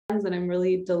and I'm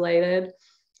really delighted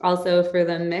also for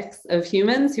the mix of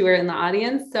humans who are in the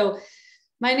audience. So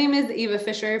my name is Eva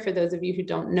Fischer, for those of you who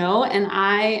don't know, and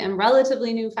I am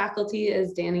relatively new faculty,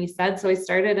 as Danny said. So I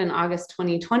started in August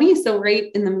 2020, so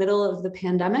right in the middle of the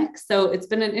pandemic. So it's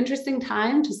been an interesting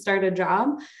time to start a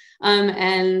job.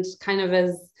 And kind of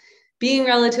as being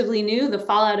relatively new, the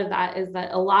fallout of that is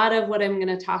that a lot of what I'm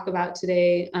going to talk about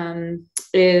today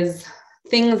is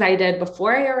things I did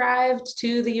before I arrived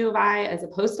to the U of I as a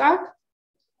postdoc.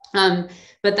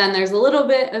 But then there's a little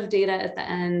bit of data at the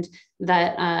end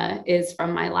that is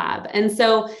from my lab. And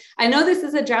so I know this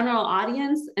is a general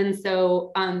audience. And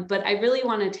so, but I really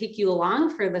want to take you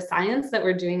along for the science that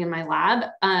we're doing in my lab.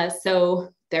 So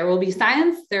there will be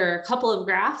science. There are a couple of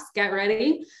graphs, get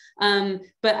ready.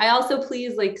 But I also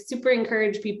please super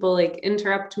encourage people,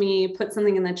 interrupt me, put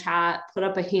something in the chat, put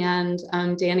up a hand.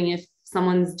 Danny, if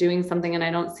someone's doing something and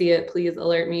I don't see it, please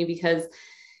alert me, because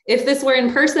if this were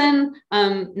in person,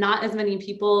 not as many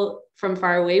people from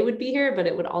far away would be here, but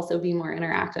it would also be more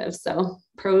interactive. So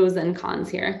pros and cons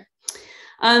here.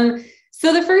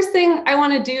 So the first thing I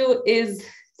want to do is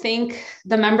thank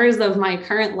the members of my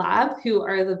current lab who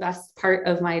are the best part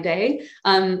of my day.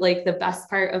 The best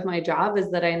part of my job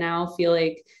is that I now feel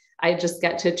like I just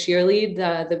get to cheerlead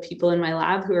the people in my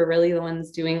lab who are really the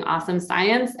ones doing awesome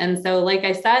science. And so, like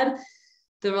I said,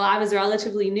 the lab is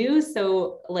relatively new,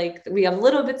 so we have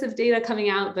little bits of data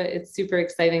coming out, but it's super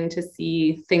exciting to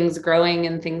see things growing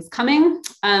and things coming.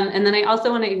 And then I also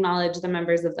want to acknowledge the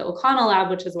members of the O'Connell lab,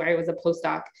 which is where I was a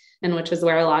postdoc and which is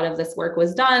where a lot of this work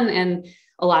was done and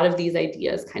a lot of these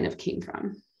ideas kind of came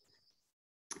from.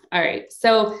 All right,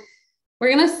 so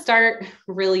we're going to start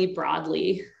really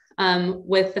broadly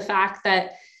with the fact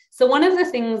that, so one of the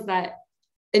things that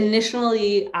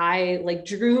initially I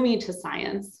drew me to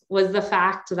science was the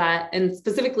fact that, and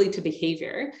specifically to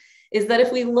behavior, is that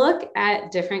if we look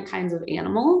at different kinds of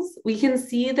animals, we can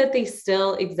see that they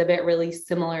still exhibit really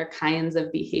similar kinds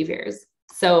of behaviors.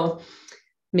 So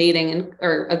mating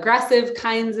or aggressive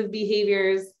kinds of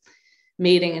behaviors,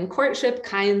 mating and courtship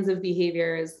kinds of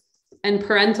behaviors, and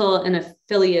parental and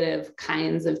affiliative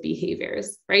kinds of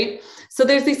behaviors, right? So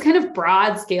there's these kind of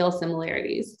broad scale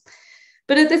similarities.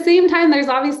 But at the same time, there's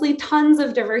obviously tons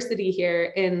of diversity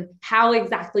here in how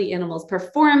exactly animals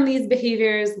perform these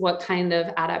behaviors, what kind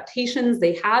of adaptations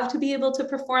they have to be able to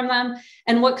perform them,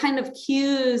 and what kind of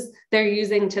cues they're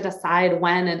using to decide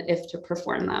when and if to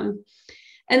perform them.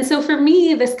 And so for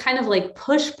me, this kind of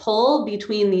push-pull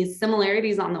between these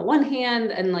similarities on the one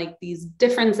hand and these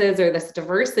differences or this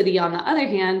diversity on the other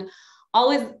hand,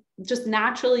 always just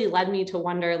naturally led me to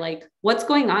wonder what's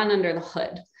going on under the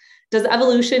hood? Does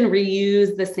evolution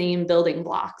reuse the same building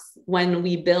blocks when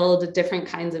we build different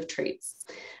kinds of traits?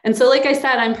 And so, like I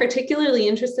said, I'm particularly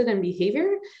interested in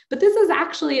behavior, but this is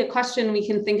actually a question we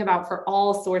can think about for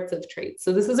all sorts of traits.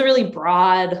 So this is a really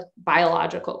broad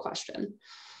biological question.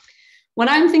 When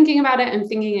I'm thinking about it, I'm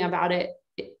thinking about it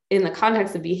in the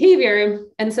context of behavior.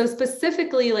 And so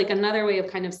specifically, another way of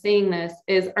kind of saying this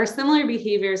is, are similar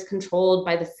behaviors controlled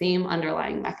by the same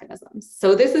underlying mechanisms?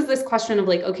 So this is this question of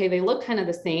okay, they look kind of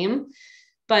the same,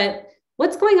 but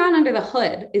what's going on under the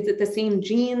hood? Is it the same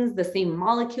genes, the same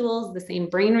molecules, the same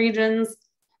brain regions?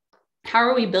 How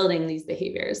are we building these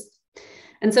behaviors?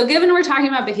 And so given we're talking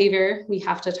about behavior, we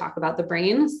have to talk about the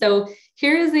brain. So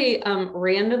here is a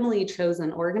randomly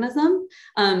chosen organism.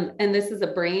 And this is a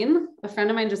brain. A friend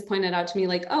of mine just pointed out to me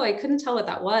oh, I couldn't tell what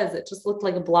that was. It just looked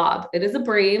like a blob. It is a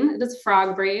brain. It is a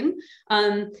frog brain.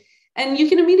 And you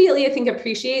can immediately, I think,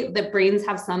 appreciate that brains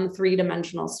have some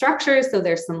three-dimensional structures. So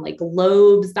there's some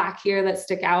lobes back here that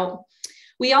stick out.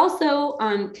 We also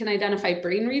can identify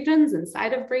brain regions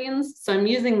inside of brains. So I'm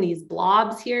using these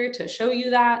blobs here to show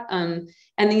you that.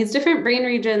 And these different brain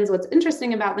regions, what's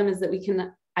interesting about them is that we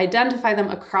can identify them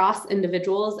across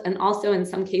individuals and also in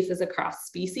some cases across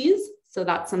species. So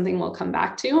that's something we'll come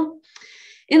back to.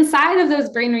 Inside of those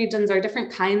brain regions are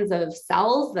different kinds of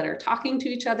cells that are talking to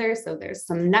each other. So there's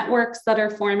some networks that are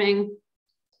forming.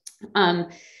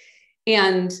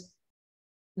 And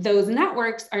those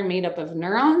networks are made up of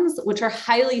neurons, which are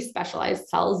highly specialized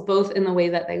cells, both in the way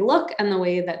that they look and the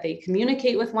way that they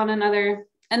communicate with one another.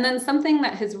 And then something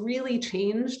that has really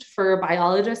changed for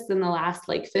biologists in the last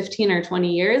 15 or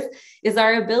 20 years is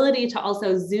our ability to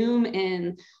also zoom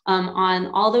in on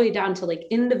all the way down to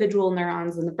individual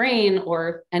neurons in the brain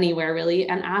or anywhere really,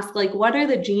 and ask what are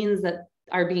the genes that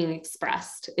are being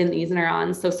expressed in these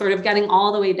neurons? So sort of getting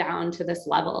all the way down to this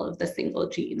level of the single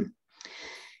gene.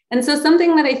 And so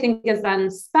something that I think is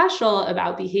then special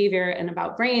about behavior and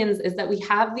about brains is that we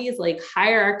have these like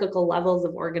hierarchical levels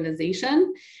of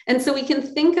organization. And so we can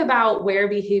think about where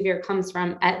behavior comes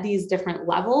from at these different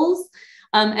levels.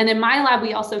 And in my lab,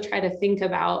 we also try to think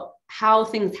about how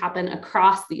things happen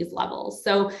across these levels.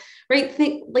 So, right,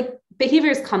 like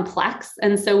behavior is complex.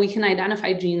 And so we can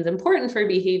identify genes important for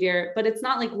behavior, but it's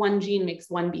not like one gene makes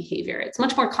one behavior. It's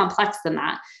much more complex than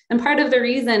that. And part of the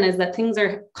reason is that things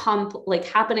are like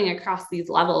happening across these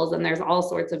levels and there's all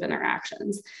sorts of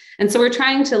interactions. And so we're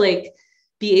trying to like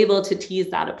be able to tease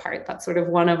that apart. That's sort of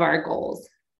one of our goals.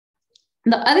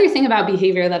 The other thing about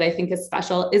behavior that I think is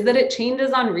special is that it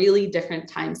changes on really different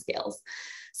timescales.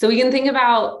 So we can think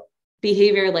about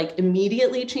behavior like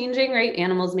immediately changing, right?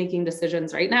 Animals making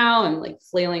decisions right now. I'm like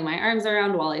flailing my arms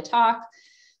around while I talk.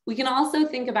 We can also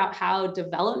think about how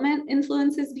development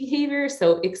influences behavior.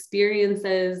 So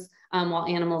experiences while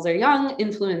animals are young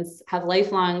have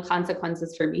lifelong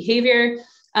consequences for behavior.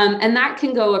 And that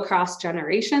can go across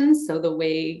generations. So the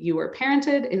way you were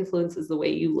parented influences the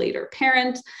way you later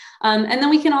parent. And then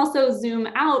we can also zoom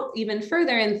out even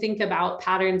further and think about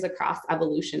patterns across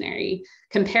evolutionary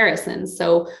comparisons.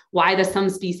 So why do some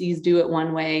species do it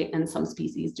one way and some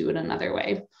species do it another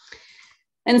way?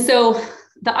 And so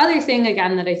the other thing,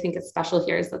 again, that I think is special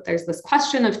here is that there's this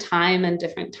question of time and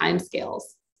different time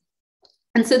scales.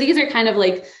 And so these are kind of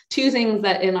like two things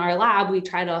that in our lab, we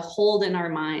try to hold in our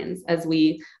minds as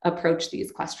we approach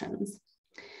these questions.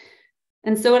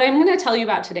 And so what I'm going to tell you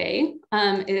about today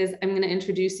is I'm going to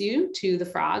introduce you to the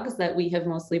frogs that we have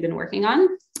mostly been working on.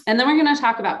 And then we're going to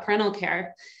talk about parental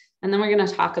care. And then we're going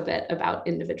to talk a bit about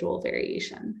individual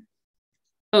variation.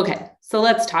 Okay, so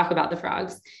let's talk about the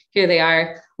frogs. Here they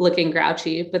are looking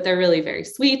grouchy, but they're really very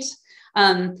sweet.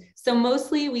 So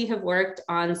mostly we have worked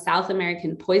on South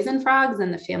American poison frogs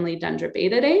in the family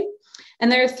Dendrobatidae.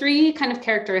 And there are three kind of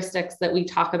characteristics that we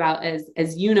talk about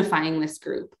as unifying this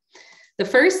group. The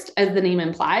first, as the name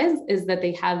implies, is that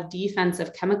they have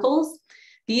defensive chemicals.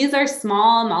 These are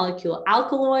small molecule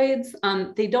alkaloids.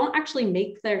 They don't actually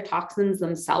make their toxins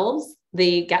themselves.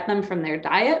 They get them from their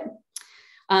diet.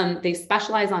 They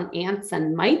specialize on ants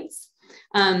and mites.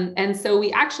 And so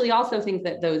we actually also think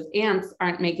that those ants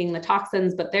aren't making the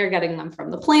toxins, but they're getting them from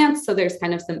the plants. So there's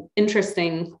kind of some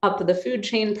interesting up the food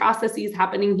chain processes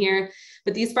happening here.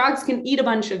 But these frogs can eat a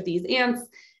bunch of these ants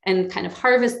and kind of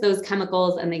harvest those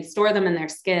chemicals, and they store them in their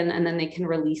skin, and then they can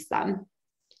release them.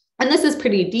 And this is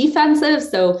pretty defensive.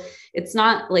 So it's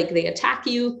not like they attack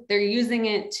you. They're using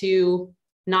it to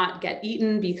not get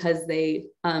eaten because they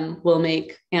will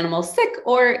make animals sick,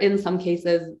 or in some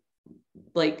cases,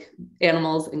 like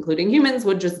animals, including humans,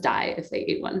 would just die if they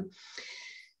ate one.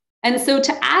 And so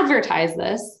to advertise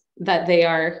this, that they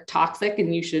are toxic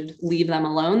and you should leave them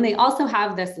alone, they also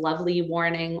have this lovely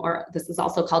warning, or this is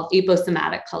also called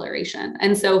aposematic coloration.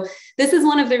 And so this is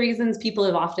one of the reasons people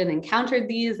have often encountered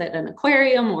these at an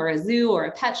aquarium or a zoo or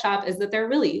a pet shop, is that they're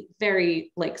really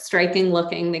very like striking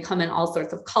looking. They come in all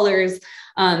sorts of colors,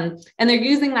 and they're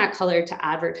using that color to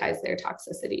advertise their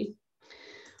toxicity.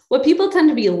 What people tend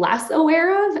to be less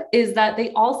aware of is that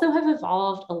they also have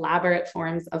evolved elaborate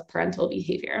forms of parental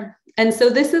behavior. And so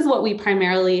this is what we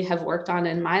primarily have worked on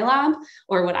in my lab,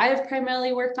 or what I have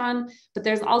primarily worked on, but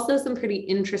there's also some pretty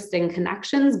interesting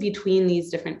connections between these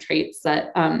different traits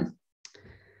that,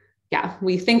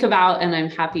 we think about, and I'm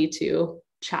happy to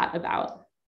chat about.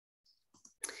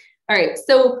 All right,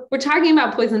 so we're talking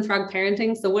about poison frog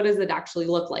parenting. So what does it actually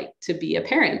look like to be a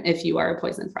parent if you are a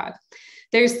poison frog?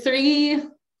 There's three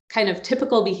kind of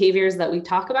typical behaviors that we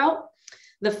talk about.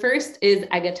 The first is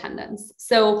egg attendance.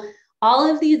 So all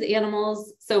of these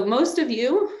animals, so most of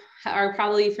you are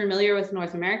probably familiar with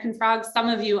North American frogs. Some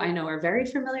of you I know are very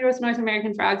familiar with North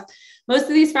American frogs. Most of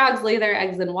these frogs lay their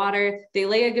eggs in water. They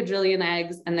lay a gajillion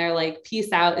eggs and they're like,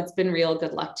 peace out, it's been real,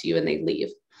 good luck to you, and they leave.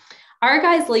 Our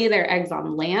guys lay their eggs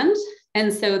on land.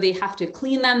 And so they have to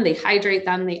clean them, they hydrate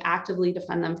them, they actively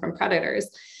defend them from predators.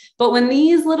 But when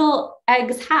these little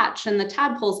eggs hatch and the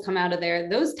tadpoles come out of there,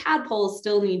 those tadpoles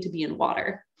still need to be in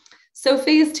water. So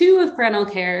phase 2 of parental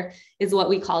care is what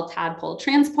we call tadpole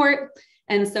transport.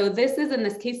 And so this is, in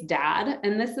this case, Dad,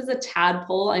 and this is a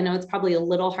tadpole. I know it's probably a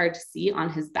little hard to see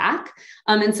on his back.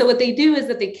 And so what they do is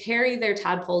that they carry their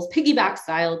tadpoles piggyback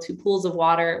style to pools of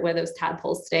water where those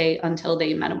tadpoles stay until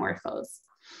they metamorphose.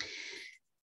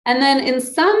 And then in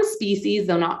some species,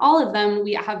 though not all of them,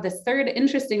 we have this third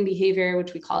interesting behavior,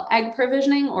 which we call egg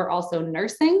provisioning, or also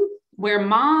nursing, where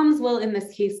moms will, in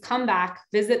this case, come back,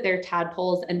 visit their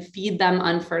tadpoles, and feed them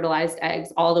unfertilized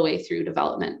eggs all the way through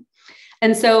development.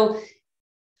 And so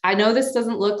I know this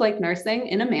doesn't look like nursing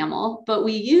in a mammal, but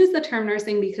we use the term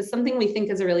nursing because something we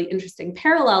think is a really interesting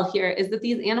parallel here is that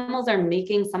these animals are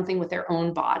making something with their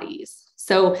own bodies.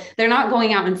 So they're not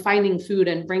going out and finding food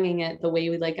and bringing it the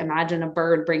way we like imagine a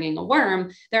bird bringing a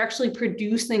worm. They're actually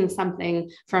producing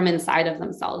something from inside of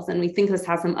themselves. And we think this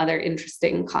has some other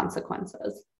interesting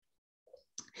consequences.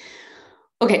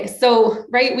 Okay, so,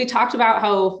 right, we talked about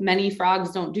how many frogs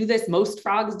don't do this. Most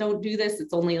frogs don't do this.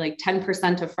 It's only like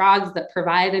 10% of frogs that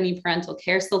provide any parental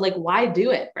care. So like, why do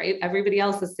it, right? Everybody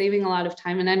else is saving a lot of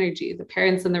time and energy. The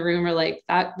parents in the room are like,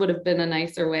 that would have been a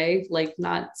nicer way, like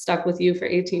not stuck with you for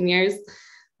 18 years.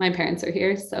 My parents are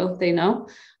here, so they know.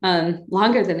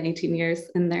 Longer than 18 years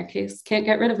in their case, can't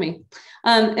get rid of me.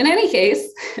 In any case,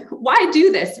 why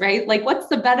do this, right? Like, what's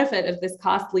the benefit of this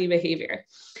costly behavior?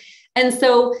 And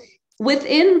so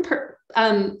within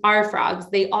our frogs,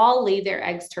 they all lay their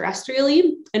eggs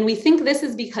terrestrially. And we think this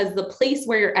is because the place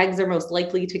where your eggs are most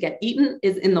likely to get eaten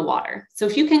is in the water. So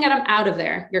if you can get them out of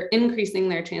there, you're increasing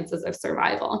their chances of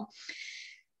survival.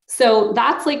 So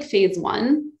that's like phase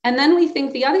one. And then we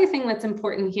think the other thing that's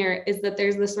important here is that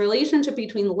there's this relationship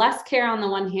between less care on the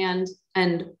one hand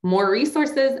and more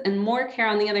resources, and more care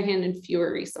on the other hand and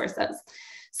fewer resources.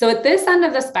 So at this end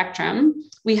of the spectrum,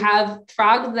 we have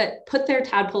frogs that put their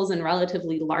tadpoles in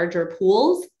relatively larger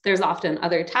pools. There's often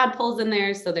other tadpoles in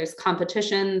there, so there's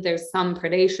competition, there's some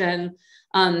predation.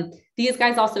 These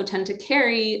guys also tend to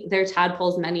carry their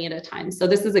tadpoles many at a time. So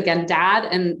this is again dad,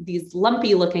 and these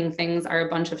lumpy looking things are a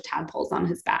bunch of tadpoles on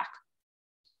his back.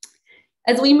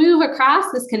 As we move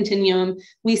across this continuum,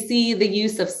 we see the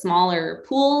use of smaller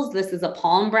pools. This is a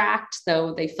palm bract,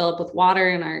 so they fill up with water,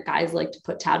 and our guys like to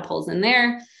put tadpoles in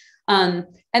there. And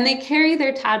they carry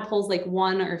their tadpoles like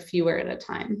one or fewer at a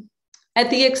time. At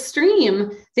the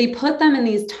extreme, they put them in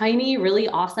these tiny, really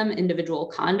awesome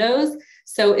individual condos.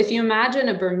 So if you imagine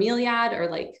a bromeliad,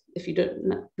 or like, if you're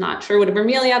not sure what a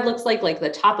bromeliad looks like the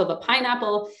top of a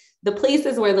pineapple, the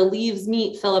places where the leaves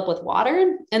meet fill up with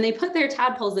water, and they put their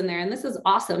tadpoles in there. And this is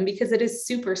awesome because it is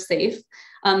super safe.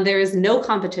 There is no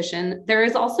competition. There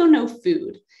is also no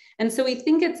food. And so we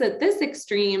think it's at this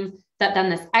extreme that then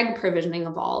this egg provisioning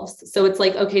evolves. So it's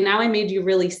like, okay, now I made you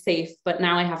really safe, but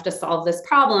now I have to solve this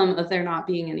problem of there not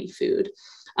being any food.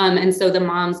 And so the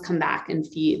moms come back and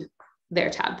feed their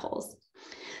tadpoles.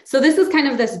 So this is kind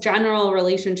of this general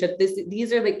relationship.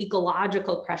 These are the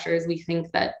ecological pressures we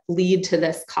think that lead to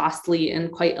this costly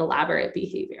and quite elaborate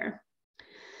behavior.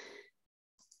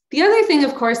 The other thing,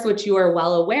 of course, which you are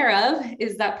well aware of,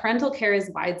 is that parental care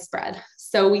is widespread.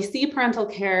 So we see parental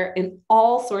care in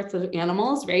all sorts of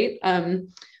animals, right?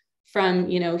 From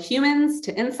humans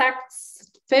to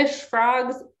insects, fish,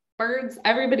 frogs, birds,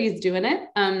 everybody's doing it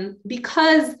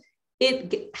because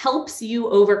it helps you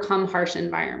overcome harsh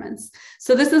environments.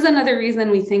 So this is another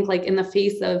reason we think, like, in the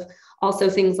face of also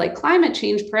things like climate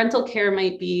change, parental care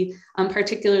might be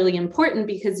particularly important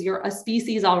because you're a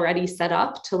species already set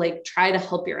up to like try to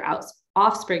help your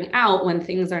offspring out when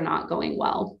things are not going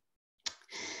well.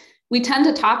 We tend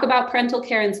to talk about parental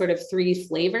care in sort of three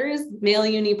flavors: male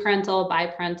uniparental,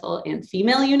 biparental, and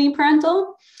female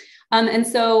uniparental. And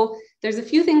so there's a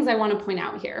few things I want to point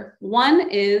out here. One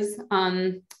is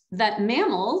that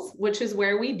mammals, which is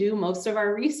where we do most of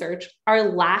our research, are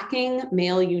lacking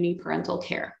male uniparental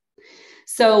care.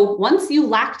 So once you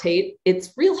lactate,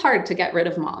 it's real hard to get rid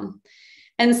of mom.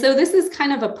 And so this is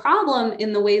kind of a problem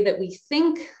in the way that we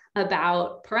think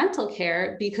about parental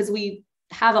care, because we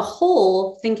have a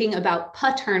hole thinking about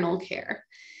paternal care.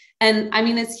 And I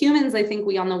mean, as humans, I think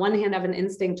we on the one hand have an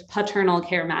instinct paternal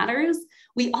care matters.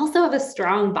 We also have a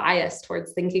strong bias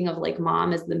towards thinking of like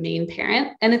mom as the main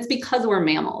parent, and it's because we're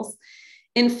mammals.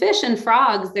 In fish and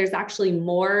frogs, there's actually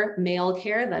more male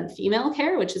care than female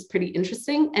care, which is pretty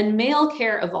interesting. And male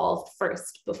care evolved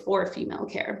first before female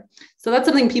care. So that's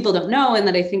something people don't know and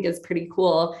that I think is pretty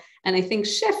cool. And I think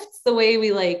shifts the way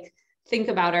we like think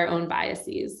about our own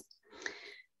biases.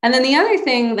 And then the other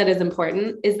thing that is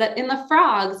important is that in the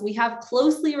frogs, we have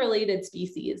closely related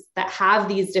species that have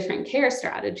these different care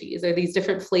strategies or these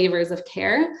different flavors of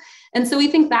care. And so we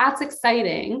think that's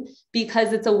exciting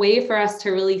because it's a way for us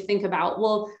to really think about,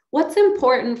 well, what's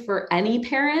important for any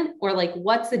parent, or like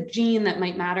what's a gene that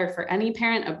might matter for any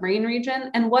parent, a brain region,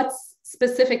 and what's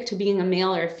specific to being a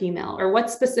male or a female, or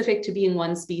what's specific to being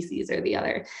one species or the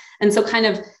other. And so kind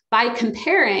of by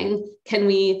comparing, can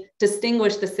we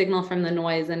distinguish the signal from the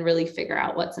noise and really figure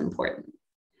out what's important?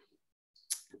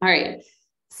 All right,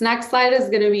 this next slide is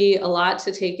going to be a lot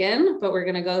to take in, but we're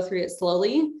going to go through it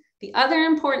slowly. The other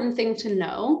important thing to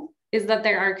know is that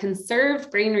there are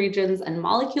conserved brain regions and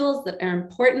molecules that are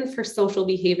important for social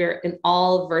behavior in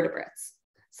all vertebrates.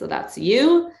 So that's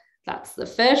you, that's the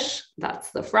fish,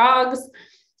 that's the frogs.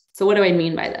 So what do I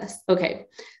mean by this? Okay,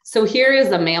 so here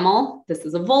is a mammal. This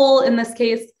is a vole in this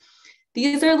case.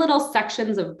 These are little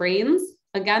sections of brains.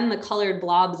 Again, the colored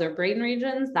blobs are brain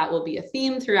regions. That will be a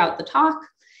theme throughout the talk.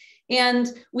 And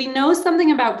we know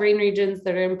something about brain regions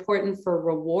that are important for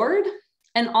reward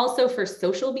and also for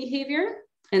social behavior.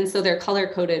 And so they're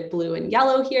color-coded blue and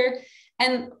yellow here.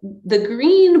 And the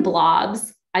green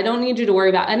blobs, I don't need you to worry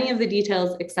about any of the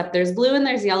details except there's blue and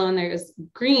there's yellow and there's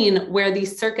green where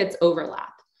these circuits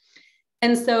overlap.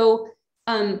 And so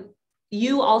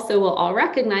you also will all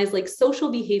recognize like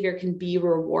social behavior can be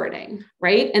rewarding,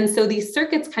 right? And so these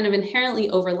circuits kind of inherently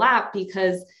overlap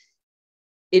because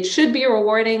it should be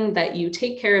rewarding that you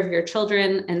take care of your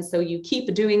children. And so you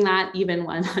keep doing that even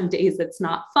when on days it's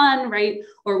not fun, right?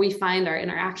 Or we find our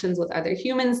interactions with other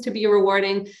humans to be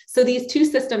rewarding. So these two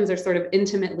systems are sort of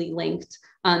intimately linked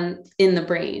in the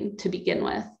brain to begin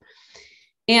with.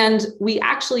 And we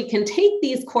actually can take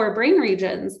these core brain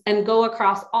regions and go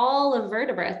across all of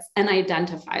vertebrates and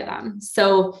identify them.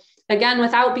 So again,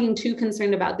 without being too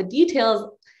concerned about the details,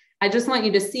 I just want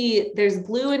you to see there's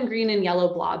blue and green and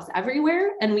yellow blobs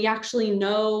everywhere. And we actually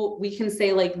know, we can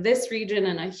say like this region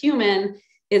in a human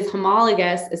is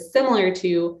homologous, is similar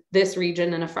to this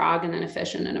region in a frog and in a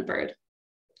fish and in a bird.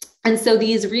 And so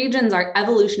these regions are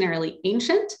evolutionarily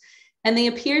ancient and they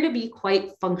appear to be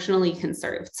quite functionally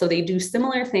conserved. So they do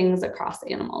similar things across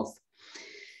animals.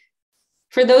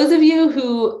 For those of you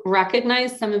who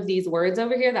recognize some of these words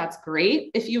over here, that's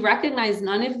great. If you recognize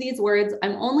none of these words,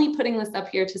 I'm only putting this up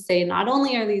here to say not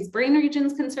only are these brain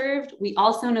regions conserved, we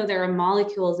also know there are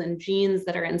molecules and genes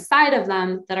that are inside of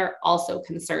them that are also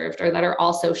conserved or that are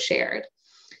also shared.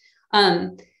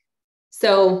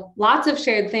 So lots of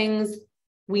shared things.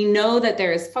 We know that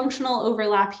there is functional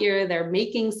overlap here. They're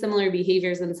making similar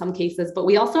behaviors in some cases, but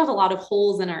we also have a lot of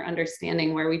holes in our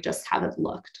understanding where we just haven't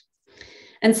looked.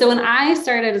 And so when I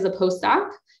started as a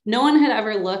postdoc, no one had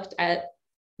ever looked at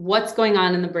what's going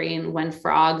on in the brain when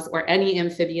frogs or any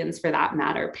amphibians for that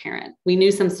matter parent. We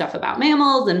knew some stuff about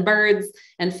mammals and birds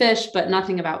and fish, but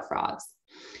nothing about frogs.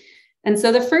 And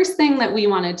so the first thing that we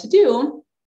wanted to do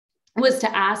was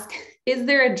to ask, is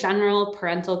there a general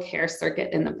parental care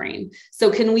circuit in the brain? So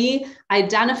can we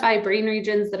identify brain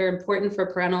regions that are important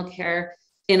for parental care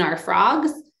in our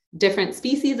frogs, different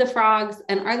species of frogs,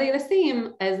 and are they the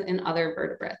same as in other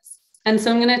vertebrates? And so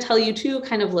I'm going to tell you two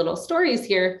kind of little stories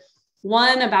here,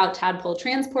 one about tadpole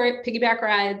transport, piggyback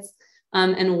rides,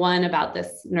 and one about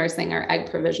this nursing or egg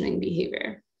provisioning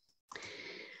behavior.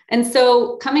 And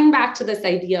so coming back to this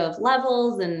idea of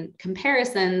levels and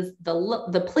comparisons,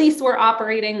 the place we're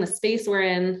operating, the space we're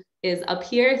in is up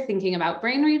here thinking about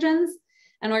brain regions,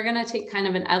 and we're going to take kind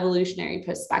of an evolutionary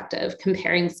perspective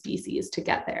comparing species to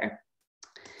get there.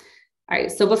 All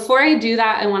right, so before I do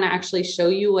that, I want to actually show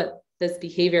you what this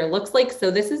behavior looks like.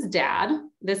 So this is Dad.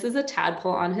 This is a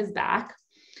tadpole on his back.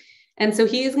 And so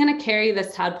he's going to carry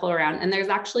this tadpole around, and there's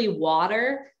actually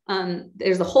water.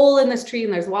 There's a hole in this tree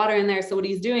and there's water in there. So what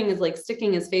he's doing is like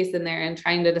sticking his face in there and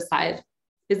trying to decide,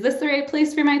 is this the right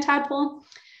place for my tadpole?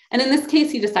 And in this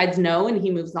case, he decides no, and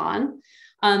he moves on.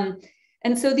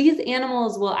 And so these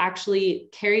animals will actually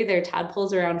carry their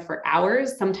tadpoles around for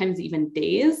hours, sometimes even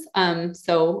days.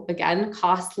 So again,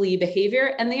 costly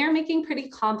behavior, and they are making pretty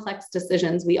complex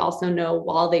decisions, we also know,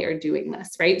 while they are doing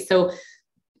this, right? So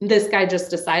this guy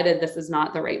just decided this is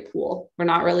not the right pool. We're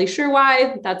not really sure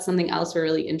why. That's something else we're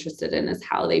really interested in, is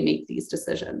how they make these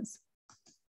decisions.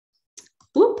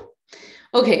 Whoop.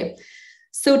 Okay,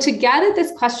 so to get at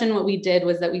this question, what we did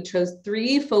was that we chose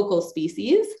 3 focal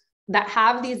species that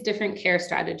have these different care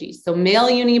strategies. So male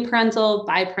uniparental,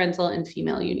 biparental, and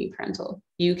female uniparental.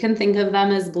 You can think of them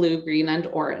as blue, green, and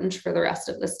orange for the rest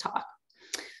of this talk.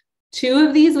 2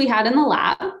 of these we had in the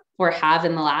lab, or have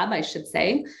in the lab, I should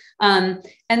say.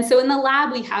 And so in the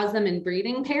lab, we house them in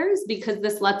breeding pairs because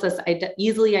this lets us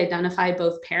easily identify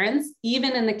both parents,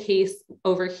 even in the case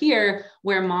over here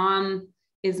where mom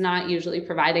is not usually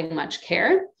providing much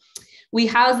care. We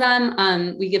house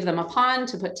them, we give them a pond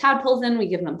to put tadpoles in, we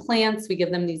give them plants, we give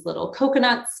them these little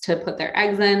coconuts to put their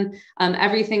eggs in,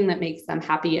 everything that makes them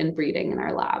happy and breeding in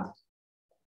our lab.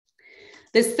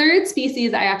 This 3rd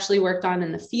species I actually worked on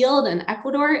in the field in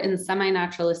Ecuador in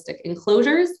semi-naturalistic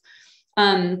enclosures.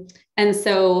 And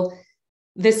so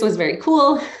this was very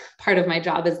cool. Part of my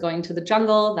job is going to the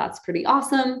jungle. That's pretty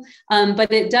awesome.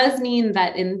 But it does mean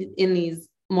that in these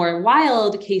more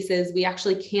wild cases, we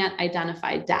actually can't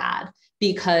identify Dad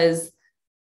because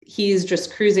he's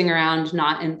just cruising around,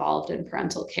 not involved in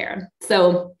parental care.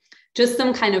 So just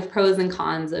some kind of pros and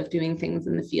cons of doing things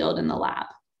in the field in the lab.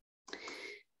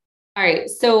 All right.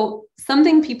 So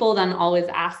something people then always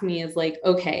ask me is like,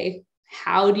 okay,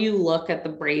 how do you look at the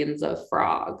brains of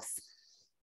frogs?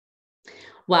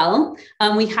 Well,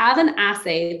 we have an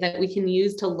assay that we can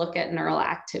use to look at neural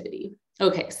activity.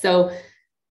 Okay, so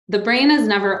the brain is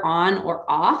never on or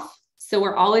off. So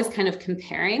we're always kind of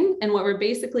comparing. And what we're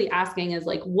basically asking is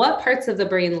like, what parts of the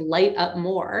brain light up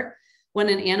more when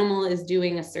an animal is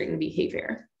doing a certain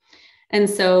behavior? And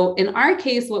so in our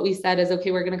case, what we said is,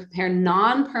 okay, we're going to compare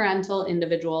non-parental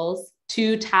individuals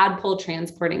to tadpole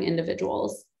transporting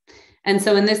individuals. And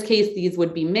so in this case, these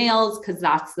would be males because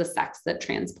that's the sex that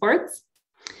transports.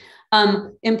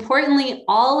 Importantly,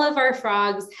 all of our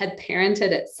frogs had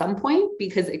parented at some point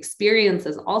because experience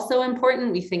is also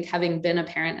important. We think having been a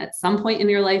parent at some point in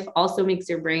your life also makes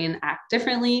your brain act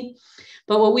differently.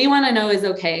 But what we want to know is,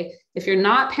 okay, if you're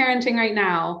not parenting right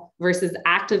now versus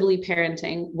actively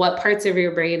parenting, what parts of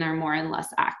your brain are more and less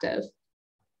active?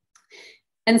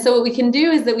 And so what we can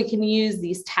do is that we can use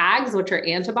these tags, which are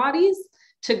antibodies,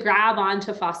 to grab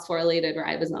onto phosphorylated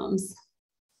ribosomes.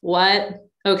 What?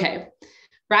 Okay.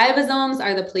 Ribosomes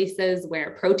are the places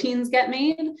where proteins get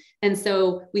made. And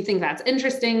so we think that's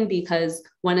interesting because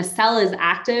when a cell is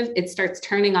active, it starts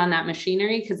turning on that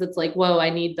machinery because it's like, whoa, I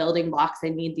need building blocks. I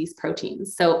need these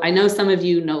proteins. So I know some of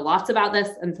you know lots about this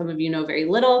and some of you know very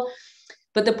little.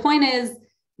 But the point is,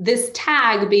 this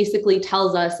tag basically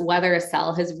tells us whether a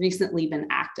cell has recently been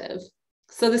active.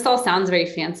 So this all sounds very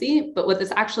fancy, but what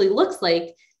this actually looks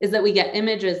like is that we get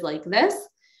images like this,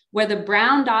 where the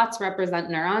brown dots represent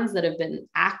neurons that have been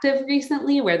active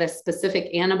recently, where this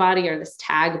specific antibody or this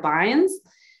tag binds.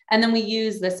 And then we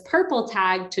use this purple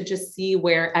tag to just see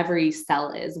where every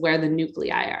cell is, where the nuclei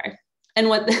are. And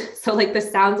so like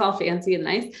this sounds all fancy and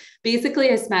nice.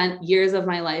 Basically, I spent years of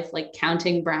my life like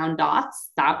counting brown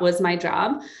dots. That was my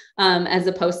job as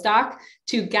a postdoc,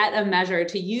 to get a measure,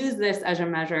 to use this as a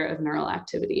measure of neural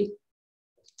activity.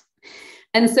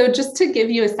 And so just to give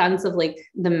you a sense of like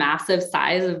the massive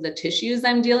size of the tissues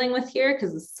I'm dealing with here,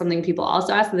 because it's something people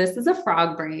also ask, this is a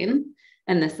frog brain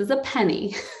and this is a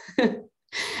penny.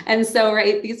 And so,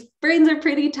 right, these brains are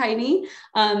pretty tiny.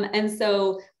 And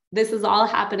so this is all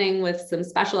happening with some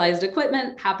specialized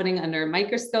equipment happening under a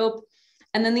microscope.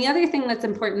 And then the other thing that's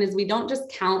important is we don't just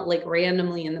count like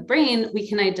randomly in the brain, we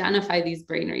can identify these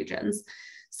brain regions.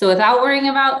 So without worrying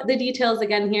about the details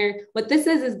again here, what this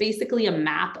is basically a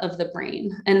map of the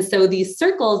brain. And so these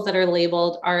circles that are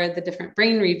labeled are the different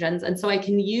brain regions. And so I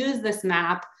can use this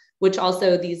map, which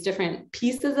also these different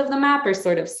pieces of the map are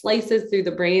sort of slices through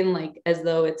the brain, like as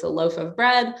though it's a loaf of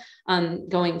bread,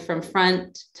 going from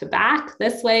front to back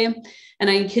this way. And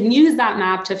I can use that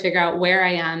map to figure out where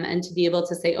I am and to be able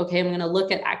to say, okay, I'm going to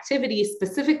look at activity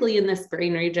specifically in this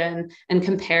brain region and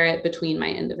compare it between my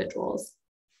individuals.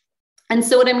 And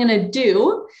so what I'm going to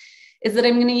do is that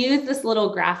I'm going to use this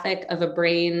little graphic of a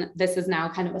brain. This is now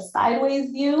kind of a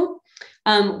sideways view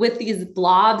with these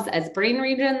blobs as brain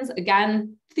regions.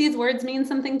 Again, if these words mean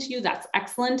something to you, that's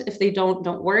excellent. If they don't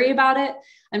worry about it.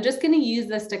 I'm just going to use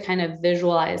this to kind of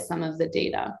visualize some of the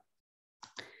data.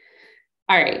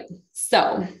 All right,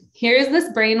 so here's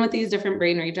this brain with these different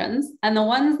brain regions. And the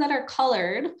ones that are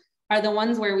colored are the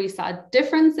ones where we saw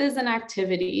differences in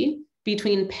activity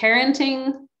between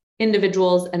parenting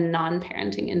individuals and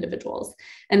non-parenting individuals.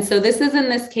 And so this is, in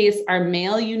this case, our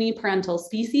male uniparental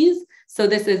species. So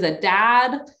this is a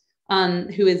dad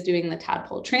who is doing the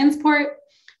tadpole transport.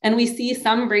 And we see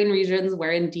some brain regions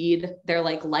where indeed they're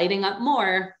like lighting up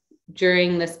more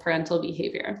during this parental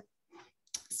behavior.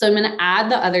 So I'm going to add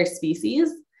the other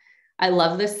species. I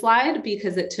love this slide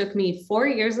because it took me 4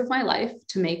 years of my life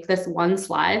to make this one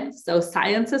slide. So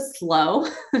science is slow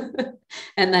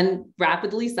and then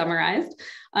rapidly summarized.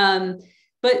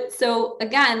 But so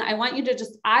again, I want you to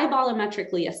just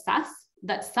eyeballometrically assess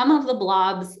that some of the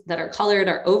blobs that are colored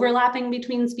are overlapping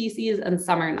between species and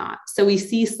some are not. So we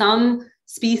see some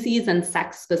species and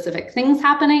sex-specific things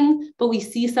happening, but we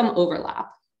see some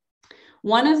overlap.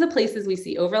 One of the places we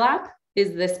see overlap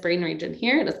is this brain region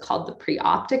here. It is called the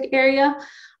preoptic area.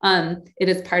 It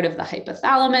is part of the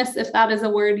hypothalamus, if that is a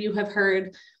word you have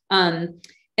heard. And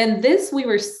this we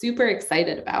were super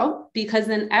excited about because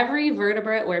in every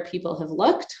vertebrate where people have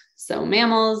looked, so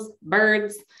mammals,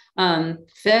 birds,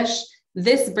 fish,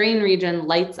 this brain region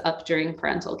lights up during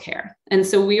parental care. And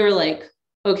so we were like,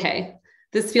 okay,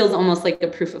 this feels almost like a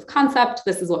proof of concept.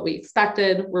 This is what we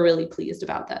expected. We're really pleased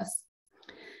about this.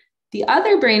 The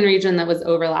other brain region that was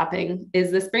overlapping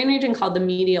is this brain region called the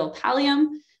medial pallium,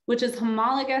 which is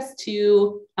homologous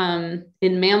to,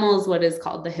 in mammals, what is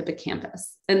called the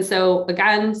hippocampus. And so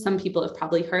again, some people have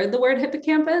probably heard the word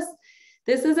hippocampus.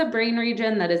 This is a brain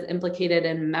region that is implicated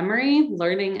in memory,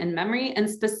 learning and memory, and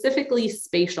specifically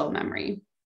spatial memory.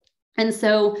 And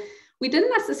so we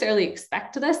didn't necessarily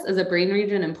expect this as a brain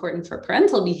region important for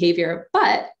parental behavior,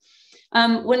 but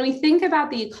when we think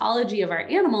about the ecology of our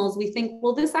animals, we think,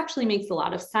 well, this actually makes a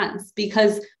lot of sense,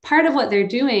 because part of what they're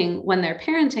doing when they're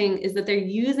parenting is that they're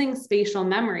using spatial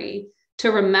memory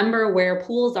to remember where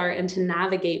pools are and to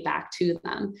navigate back to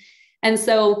them. And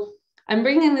so I'm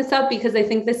bringing this up because I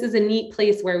think this is a neat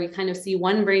place where we kind of see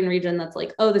one brain region that's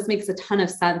like, oh, this makes a ton of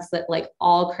sense that like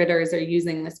all critters are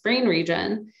using this brain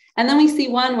region. And then we see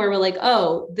one where we're like,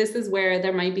 oh, this is where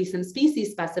there might be some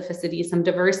species specificity, some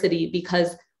diversity,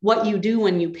 because what you do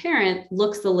when you parent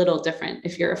looks a little different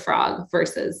if you're a frog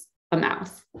versus a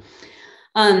mouse.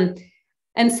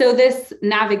 And so this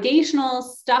navigational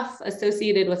stuff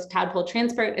associated with tadpole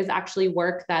transport is actually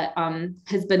work that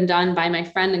has been done by my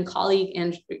friend and colleague,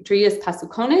 Andreas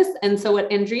Pasukonis. And so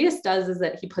what Andreas does is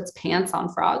that he puts pants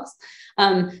on frogs.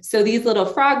 So these little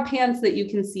frog pants that you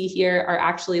can see here are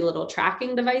actually little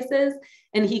tracking devices,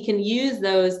 and he can use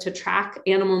those to track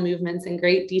animal movements in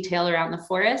great detail around the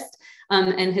forest.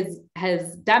 And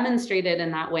has demonstrated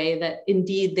in that way that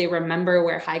indeed they remember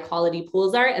where high quality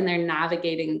pools are and they're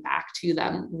navigating back to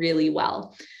them really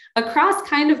well across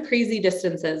kind of crazy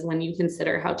distances when you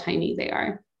consider how tiny they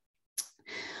are.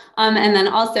 And then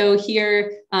also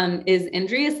here is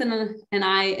Andreas and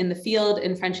I in the field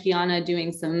in French Guiana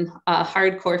doing some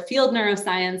hardcore field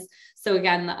neuroscience. So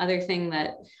again, the other thing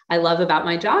that I love about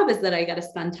my job is that I get to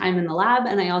spend time in the lab,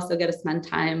 and I also get to spend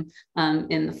time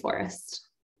in the forest.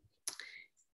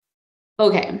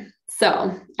 Okay,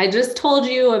 so I just told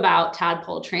you about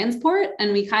tadpole transport,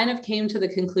 and we kind of came to the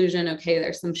conclusion, okay,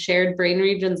 there's some shared brain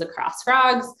regions across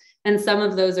frogs, and some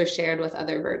of those are shared with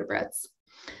other vertebrates.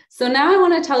 So now I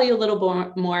want to tell you a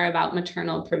little more about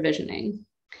maternal provisioning.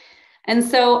 And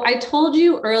so I told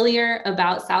you earlier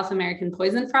about South American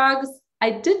poison frogs. I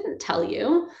didn't tell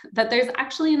you that there's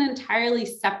actually an entirely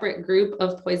separate group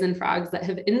of poison frogs that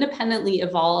have independently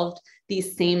evolved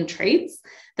these same traits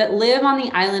that live on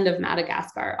the island of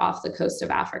Madagascar off the coast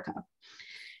of Africa.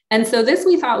 And so this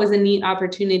we thought was a neat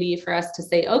opportunity for us to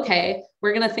say, okay,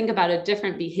 we're going to think about a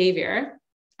different behavior,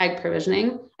 egg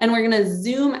provisioning, and we're going to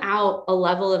zoom out a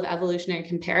level of evolutionary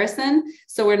comparison.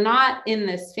 So we're not in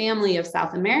this family of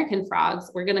South American frogs.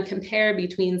 We're going to compare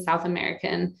between South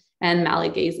American and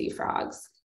Malagasy frogs.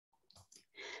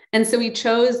 And so we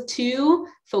chose two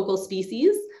focal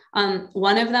species,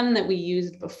 one of them that we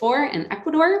used before in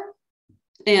Ecuador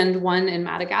and one in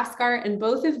Madagascar. And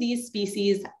both of these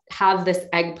species have this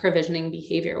egg provisioning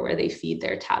behavior where they feed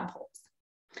their tadpoles.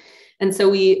 And so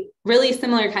we really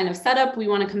similar kind of setup. We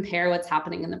want to compare what's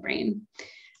happening in the brain.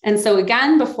 And so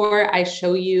again, before I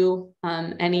show you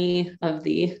any of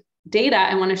the data,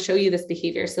 I want to show you this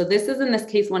behavior. So this is, in this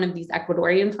case, one of these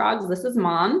Ecuadorian frogs. This is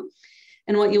mom.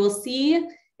 And what you will see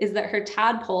is that her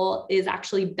tadpole is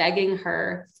actually begging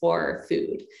her for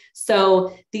food.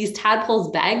 So these tadpoles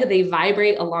beg, they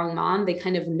vibrate along mom, they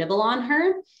kind of nibble on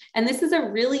her. And this is a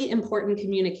really important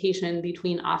communication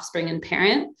between offspring and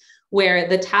parent, where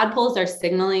the tadpoles are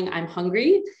signaling, I'm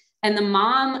hungry. And the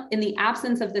mom, in the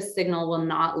absence of this signal, will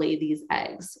not lay these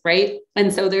eggs, right?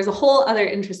 And so there's a whole other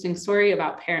interesting story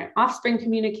about parent-offspring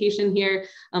communication here,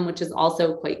 which is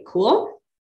also quite cool.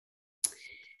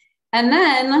 And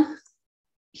then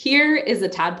here is a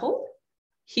tadpole.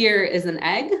 Here is an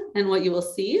egg. And what you will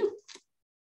see,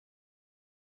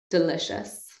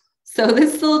 delicious. So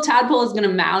this little tadpole is going to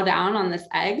mow down on this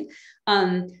egg.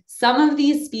 Some of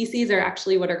these species are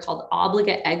actually what are called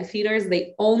obligate egg feeders.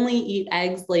 They only eat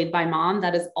eggs laid by mom.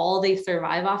 That is all they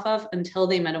survive off of until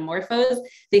they metamorphose.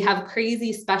 They have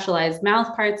crazy specialized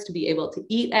mouth parts to be able to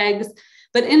eat eggs.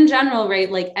 But in general,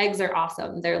 right, like eggs are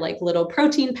awesome. They're like little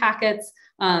protein packets,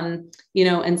 you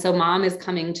know, and so mom is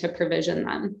coming to provision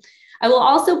them. I will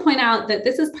also point out that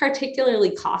this is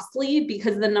particularly costly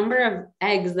because the number of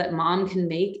eggs that mom can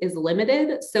make is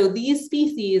limited. So these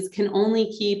species can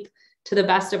only keep, to the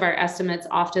best of our estimates,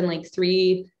 often like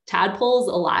 3 tadpoles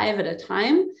alive at a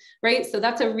time, right? So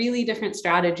that's a really different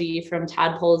strategy from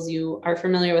tadpoles you are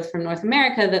familiar with from North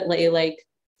America that lay like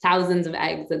thousands of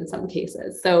eggs in some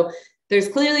cases. So there's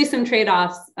clearly some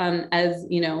trade-offs, as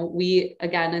you know, we,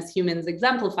 again, as humans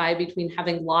exemplify between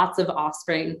having lots of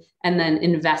offspring and then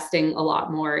investing a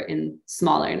lot more in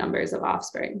smaller numbers of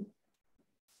offspring.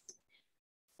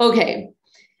 Okay.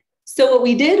 So what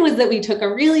we did was that we took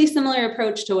a really similar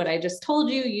approach to what I just told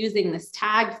you, using this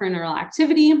tag for neural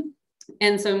activity.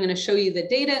 And so I'm going to show you the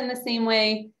data in the same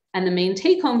way. And the main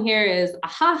take home here is,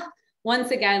 aha,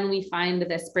 once again, we find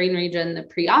this brain region, the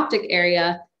preoptic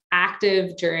area,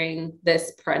 active during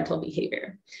this parental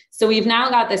behavior. So we've now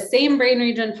got the same brain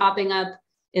region popping up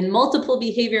in multiple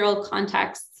behavioral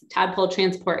contexts, tadpole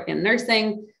transport and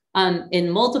nursing, in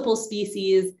multiple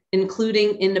species,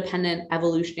 including independent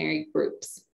evolutionary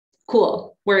groups.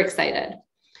 Cool, we're excited.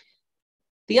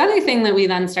 The other thing that we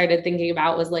then started thinking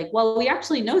about was like, well, we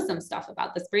actually know some stuff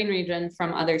about this brain region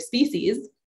from other species.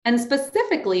 And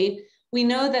specifically, we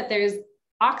know that there's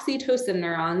oxytocin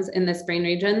neurons in this brain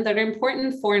region that are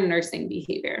important for nursing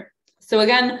behavior. So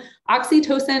again,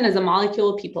 oxytocin is a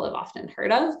molecule people have often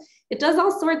heard of. It does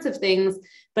all sorts of things,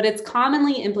 but it's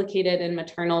commonly implicated in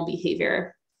maternal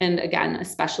behavior, and again,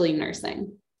 especially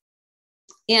nursing.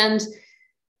 And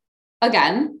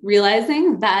again,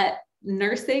 realizing that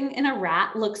nursing in a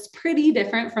rat looks pretty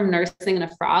different from nursing in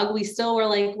a frog, we still were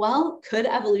like, well, could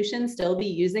evolution still be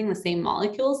using the same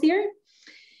molecules here?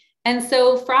 And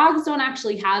so frogs don't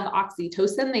actually have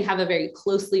oxytocin. They have a very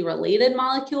closely related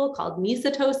molecule called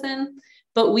mesotocin.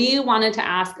 But we wanted to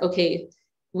ask, okay,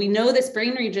 we know this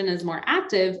brain region is more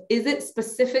active. Is it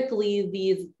specifically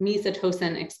these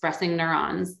mesotocin expressing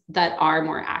neurons that are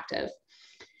more active?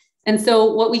 And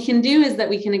so what we can do is that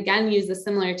we can again use a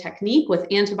similar technique with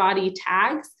antibody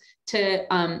tags to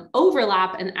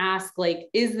overlap and ask, like,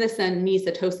 is this a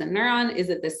mesotocin neuron? Is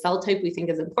it this cell type we think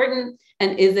is important?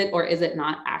 And is it or is it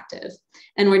not active?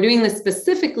 And we're doing this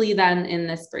specifically then in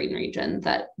this brain region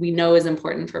that we know is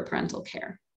important for parental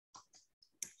care.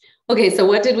 Okay, so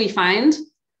what did we find?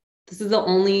 This is the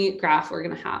only graph we're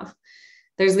going to have.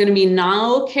 There's going to be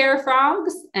no care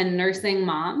frogs and nursing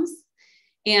moms.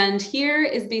 And here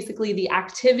is basically the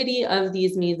activity of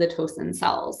these mesotocin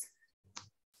cells.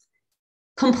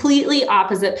 Completely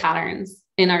opposite patterns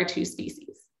in our two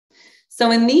species.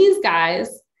 So in these guys,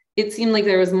 it seemed like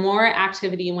there was more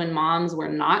activity when moms were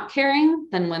not caring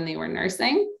than when they were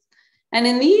nursing. And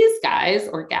in these guys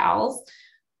or gals,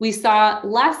 we saw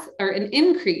less or an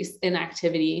increase in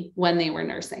activity when they were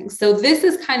nursing. So this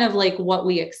is kind of like what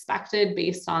we expected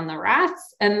based on the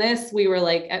rats. And this we were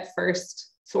like at first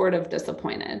sort of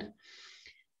disappointed.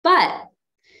 But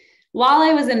while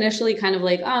I was initially kind of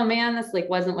like, oh man, this like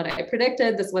wasn't what I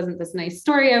predicted. This wasn't this nice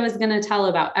story I was going to tell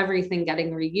about everything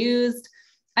getting reused.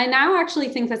 I now actually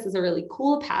think this is a really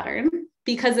cool pattern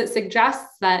because it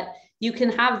suggests that you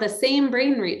can have the same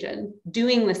brain region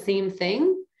doing the same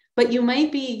thing, but you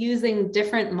might be using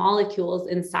different molecules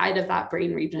inside of that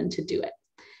brain region to do it.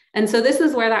 And so this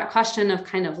is where that question of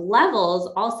kind of levels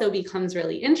also becomes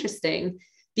really interesting,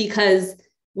 because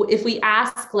if we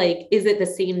ask, like, is it the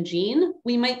same gene?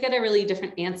 We might get a really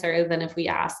different answer than if we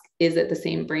ask, is it the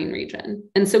same brain region?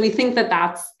 And so we think that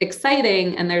that's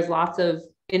exciting, and there's lots of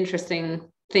interesting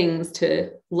things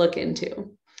to look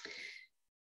into.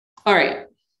 All right,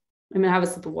 I'm gonna have a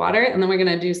sip of water, and then we're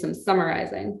gonna do some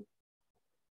summarizing.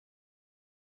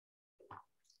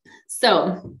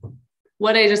 So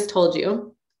what I just told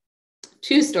you,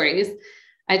 two stories.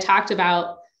 I talked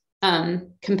about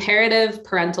comparative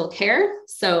parental care.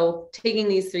 So taking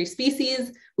these three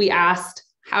species, we asked,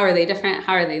 how are they different?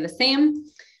 How are they the same?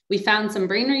 We found some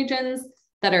brain regions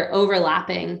that are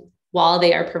overlapping while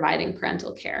they are providing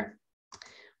parental care.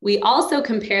 We also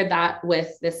compared that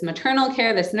with this maternal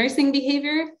care, this nursing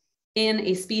behavior in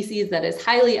a species that is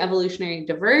highly evolutionary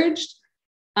diverged,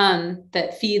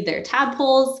 that feed their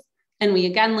tadpoles. And we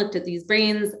again looked at these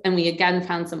brains, and we again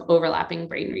found some overlapping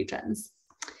brain regions.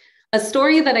 A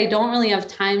story that I don't really have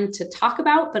time to talk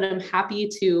about, but I'm happy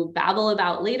to babble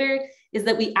about later, is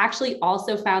that we actually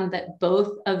also found that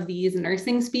both of these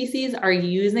nursing species are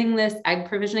using this egg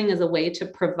provisioning as a way to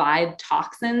provide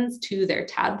toxins to their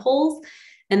tadpoles.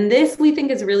 And this we think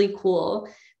is really cool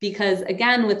because,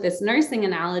 again, with this nursing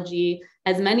analogy,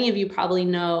 as many of you probably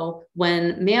know,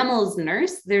 when mammals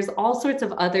nurse, there's all sorts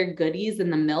of other goodies in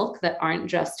the milk that aren't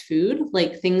just food,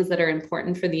 like things that are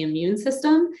important for the immune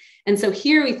system. And so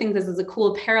here we think this is a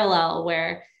cool parallel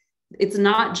where it's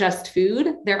not just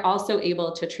food, they're also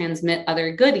able to transmit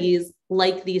other goodies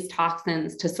like these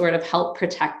toxins to sort of help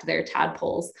protect their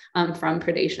tadpoles from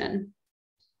predation.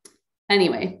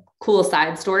 Anyway, cool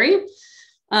side story.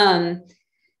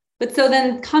 But so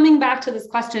then coming back to this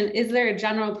question, is there a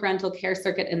general parental care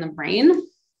circuit in the brain?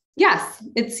 Yes,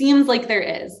 it seems like there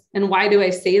is. And why do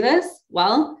I say this?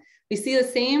 Well, we see the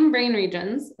same brain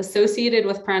regions associated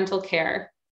with parental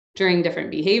care during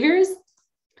different behaviors.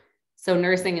 So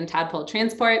nursing and tadpole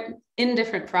transport in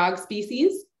different frog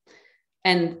species.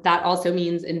 And that also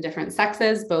means in different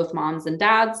sexes, both moms and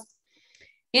dads,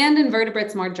 and in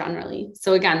vertebrates more generally.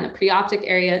 So again, the preoptic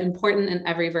area important in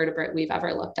every vertebrate we've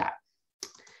ever looked at.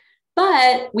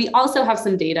 But we also have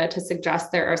some data to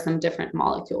suggest there are some different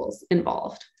molecules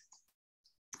involved.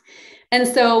 And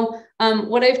so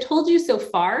what I've told you so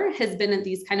far has been at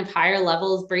these kind of higher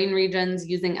levels, brain regions,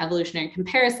 using evolutionary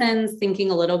comparisons,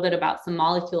 thinking a little bit about some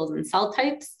molecules and cell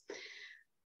types.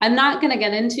 I'm not going to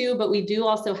get into, but we do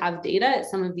also have data at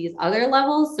some of these other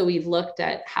levels. So we've looked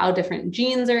at how different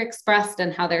genes are expressed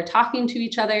and how they're talking to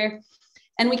each other.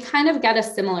 And we kind of get a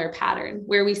similar pattern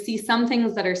where we see some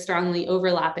things that are strongly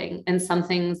overlapping and some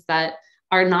things that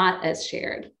are not as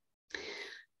shared.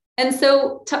 And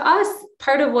so to us,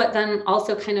 part of what then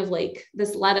also kind of like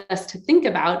this led us to think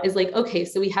about is like, okay,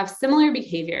 so we have similar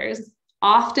behaviors,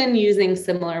 often using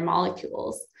similar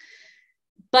molecules.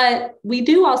 But we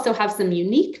do also have some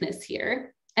uniqueness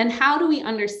here. And how do we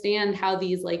understand how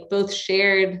these like both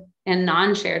shared and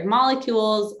non-shared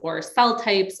molecules or cell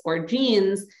types or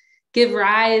genes give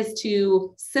rise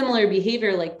to similar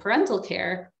behavior like parental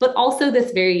care, but also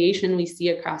this variation we see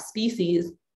across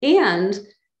species and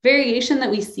variation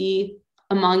that we see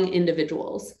among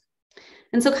individuals?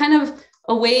 And so kind of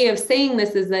a way of saying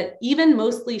this is that even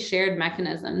mostly shared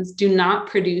mechanisms do not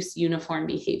produce uniform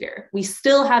behavior. We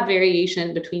still have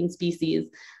variation between species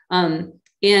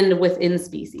and within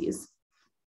species.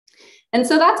 And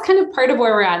so that's kind of part of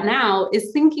where we're at now,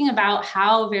 is thinking about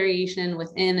how variation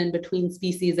within and between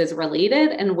species is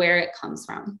related and where it comes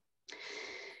from.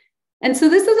 And so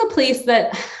this is a place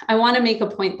that I want to make a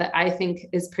point that I think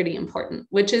is pretty important,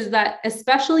 which is that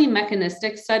especially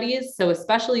mechanistic studies, so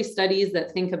especially studies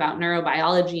that think about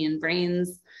neurobiology and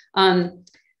brains,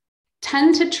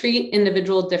 tend to treat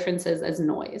individual differences as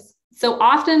noise. So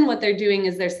often what they're doing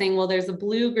is they're saying, well, there's a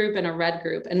blue group and a red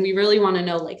group, and we really want to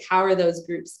know, like, how are those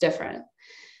groups different?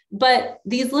 But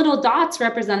these little dots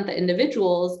represent the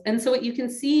individuals. And so what you can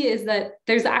see is that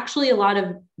there's actually a lot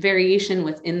of variation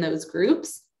within those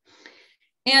groups.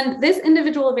 And this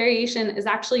individual variation is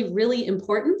actually really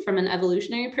important from an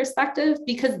evolutionary perspective,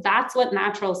 because that's what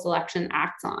natural selection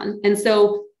acts on. And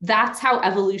so that's how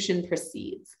evolution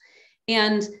proceeds.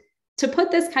 And to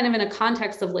put this kind of in a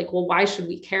context of like, well, why should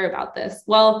we care about this?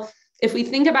 Well, if we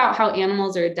think about how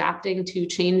animals are adapting to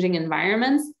changing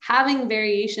environments, having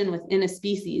variation within a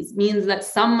species means that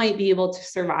some might be able to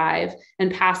survive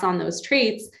and pass on those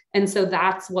traits. And so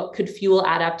that's what could fuel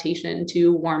adaptation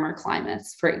to warmer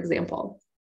climates, for example.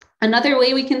 Another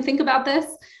way we can think about this,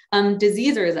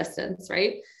 disease resistance,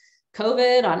 right?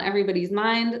 COVID on everybody's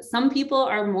mind. Some people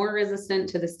are more resistant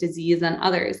to this disease than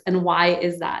others. And why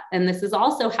is that? And this is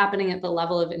also happening at the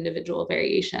level of individual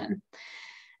variation.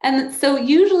 And so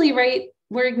usually, right,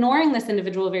 we're ignoring this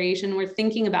individual variation. We're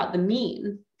thinking about the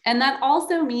mean. And that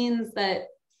also means that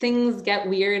things get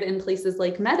weird in places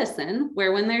like medicine,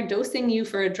 where when they're dosing you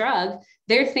for a drug,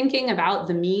 they're thinking about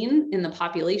the mean in the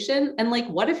population and like,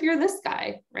 what if you're this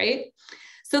guy, right?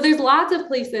 So there's lots of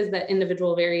places that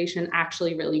individual variation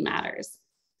actually really matters,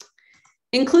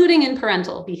 including in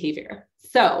parental behavior.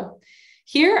 So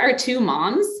here are two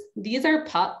moms. These are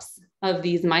pups of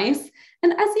these mice.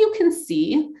 And as you can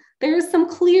see, there's some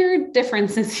clear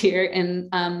differences here in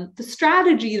the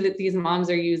strategy that these moms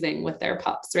are using with their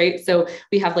pups, right? So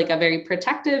we have like a very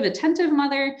protective, attentive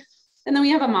mother, and then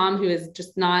we have a mom who is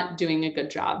just not doing a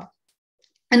good job.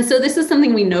 And so this is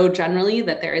something we know generally,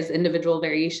 that there is individual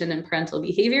variation in parental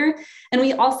behavior. And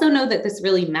we also know that this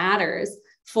really matters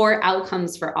for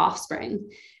outcomes for offspring.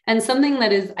 And something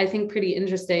that is, I think, pretty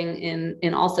interesting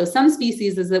in also some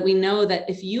species is that we know that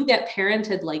if you get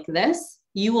parented like this,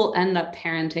 you will end up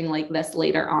parenting like this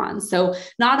later on. So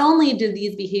not only do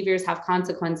these behaviors have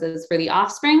consequences for the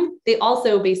offspring, they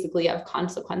also basically have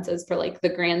consequences for like the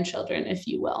grandchildren, if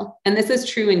you will. And this is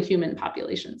true in human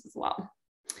populations as well.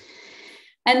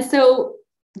 And so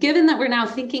given that we're now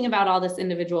thinking about all this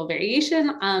individual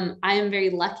variation, I am very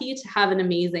lucky to have an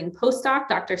amazing postdoc,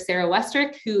 Dr. Sarah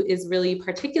Westrick, who is really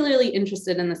particularly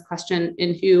interested in this question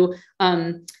and who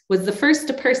was the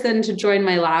first person to join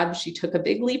my lab. She took a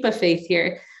big leap of faith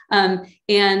here.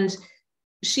 And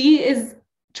she is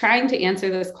trying to answer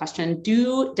this question: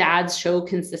 do dads show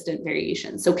consistent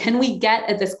variation? So can we get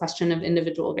at this question of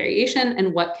individual variation,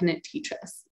 and what can it teach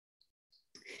us?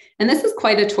 And this is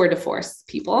quite a tour de force,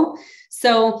 people.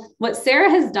 So what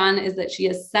Sarah has done is that she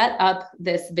has set up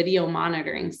this video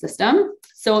monitoring system.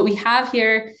 So what we have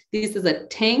here, this is a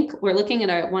tank. We're looking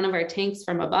at one of our tanks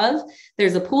from above.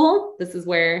 There's a pool. This is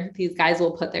where these guys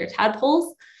will put their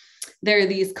tadpoles. There are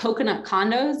these coconut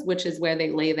condos, which is where they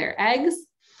lay their eggs.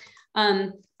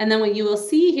 And then what you will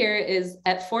see here is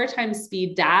at 4 times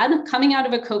speed, dad coming out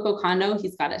of a cocoa condo.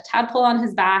 He's got a tadpole on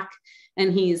his back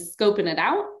and he's scoping it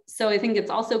out. So I think it's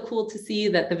also cool to see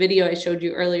that the video I showed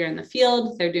you earlier in the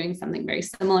field, they're doing something very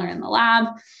similar in the lab.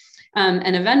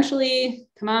 And eventually,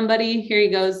 come on, buddy, here he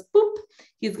goes, boop,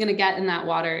 he's gonna get in that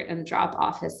water and drop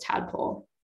off his tadpole.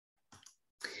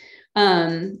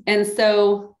 And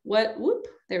so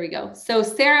there we go. So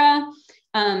Sarah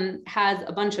has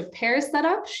a bunch of pairs set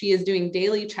up. She is doing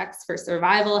daily checks for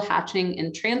survival, hatching,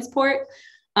 and transport.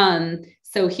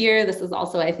 So here, this is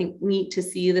also, I think, neat to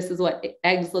see. This is what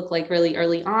eggs look like really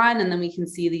early on. And then we can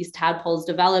see these tadpoles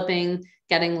developing,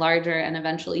 getting larger, and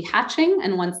eventually hatching.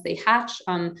 And once they hatch,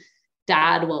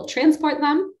 dad will transport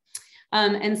them.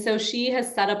 And so she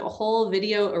has set up a whole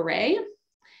video array.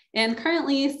 And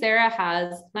currently, Sarah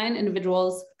has 9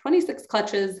 individuals, 26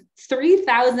 clutches,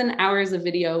 3,000 hours of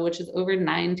video, which is over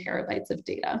 9 terabytes of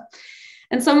data.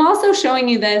 And so I'm also showing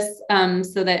you this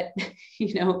so that,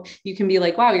 you can be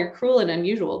like, wow, you're cruel and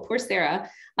unusual, poor Sarah.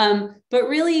 But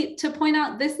really to point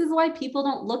out, this is why people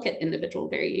don't look at individual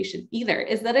variation either,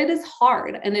 is that it is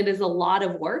hard and it is a lot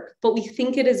of work, but we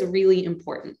think it is really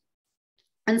important.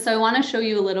 And so I want to show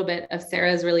you a little bit of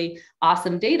Sarah's really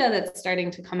awesome data that's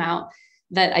starting to come out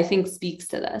that I think speaks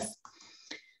to this.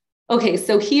 Okay,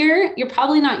 so here, you're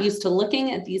probably not used to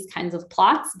looking at these kinds of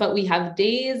plots, but we have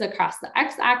days across the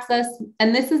x-axis,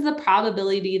 and this is the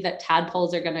probability that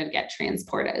tadpoles are going to get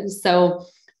transported. So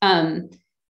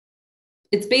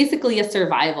it's basically a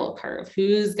survival curve,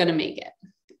 who's going to make it.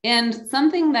 And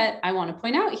something that I want to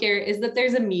point out here is that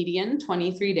there's a median,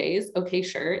 23 days. Okay,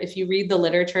 sure, if you read the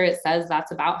literature, it says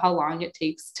that's about how long it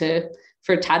takes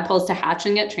for tadpoles to hatch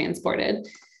and get transported.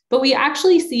 But we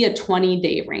actually see a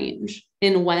 20-day range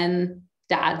in when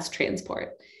dads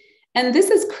transport. And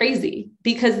this is crazy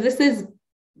because this is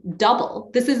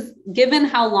double. This is, given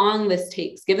how long this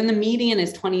takes, given the median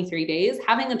is 23 days,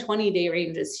 having a 20-day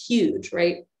range is huge,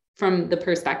 right? From the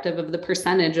perspective of the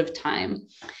percentage of time.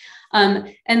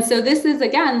 And so this is,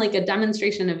 again, like a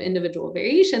demonstration of individual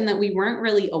variation that we weren't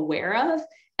really aware of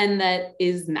and that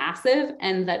is massive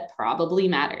and that probably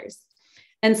matters.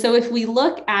 And so if we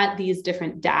look at these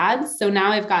different dads, so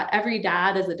now I've got every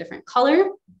dad as a different color,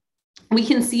 we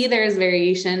can see there's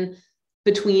variation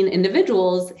between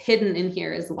individuals hidden in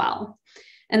here as well.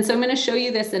 And so I'm going to show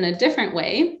you this in a different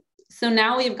way. So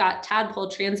now we've got tadpole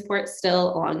transport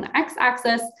still along the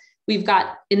x-axis. We've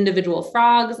got individual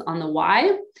frogs on the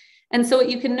y. And so what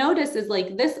you can notice is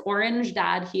like this orange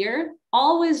dad here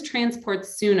always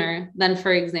transports sooner than,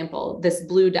 for example, this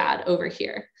blue dad over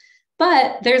here.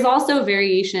 But there's also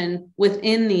variation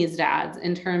within these dads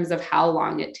in terms of how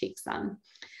long it takes them.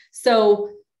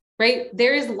 So, right,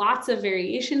 there is lots of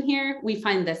variation here. We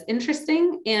find this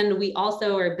interesting. And we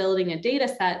also are building a data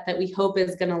set that we hope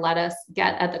is going to let us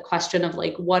get at the question of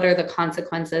like, what are the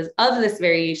consequences of this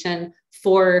variation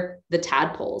for the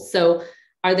tadpoles? So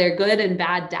are there good and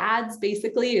bad dads,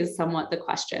 basically, is somewhat the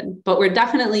question. But we're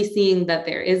definitely seeing that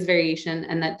there is variation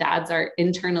and that dads are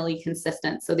internally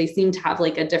consistent. So they seem to have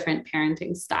like a different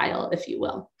parenting style, if you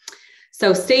will.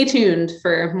 So stay tuned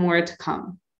for more to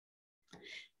come.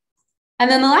 And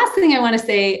then the last thing I want to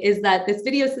say is that this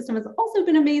video system has also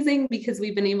been amazing because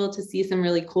we've been able to see some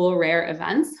really cool, rare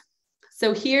events.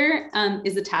 So here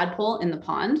is a tadpole in the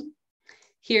pond.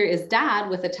 Here is dad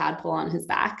with a tadpole on his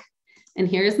back. And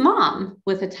here's mom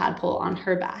with a tadpole on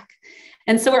her back.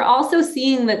 And so we're also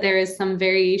seeing that there is some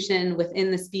variation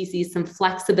within the species, some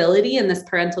flexibility in this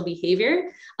parental behavior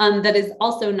that is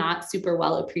also not super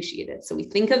well appreciated. So we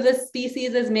think of this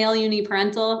species as male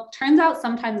uniparental. Turns out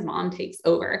sometimes mom takes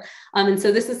over. And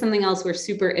so this is something else we're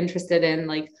super interested in,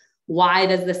 like, why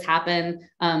does this happen?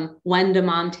 When do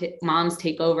moms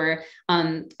take over?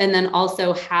 And then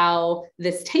also how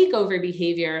this takeover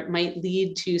behavior might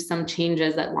lead to some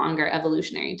changes at longer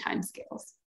evolutionary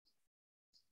timescales.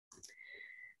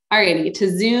 Alrighty, to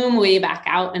zoom way back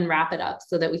out and wrap it up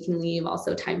so that we can leave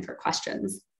also time for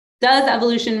questions. Does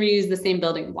evolution reuse the same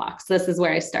building blocks? This is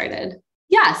where I started.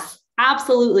 Yes,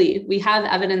 absolutely. We have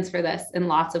evidence for this in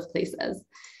lots of places,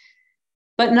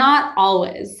 but not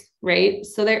always. Right?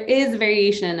 So there is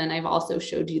variation, and I've also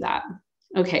showed you that.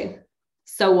 Okay,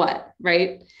 so what,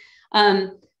 right?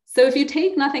 So if you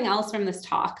take nothing else from this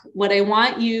talk, what I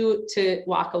want you to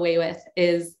walk away with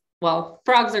is, well,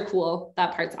 frogs are cool,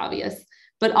 that part's obvious,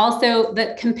 but also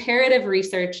that comparative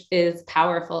research is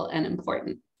powerful and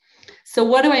important. So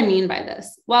what do I mean by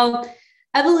this? Well,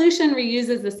 evolution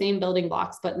reuses the same building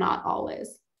blocks, but not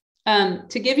always.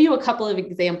 To give you a couple of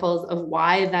examples of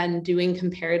why then doing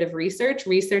comparative research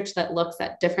that looks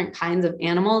at different kinds of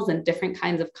animals and different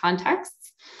kinds of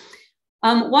contexts.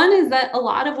 One is that a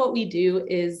lot of what we do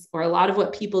is, or a lot of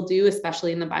what people do,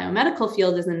 especially in the biomedical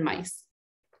field, is in mice.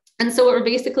 And so what we're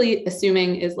basically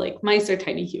assuming is like mice are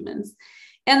tiny humans.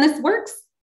 And this works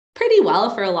pretty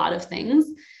well for a lot of things.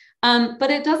 But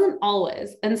it doesn't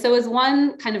always. And so as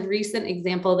one kind of recent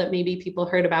example that maybe people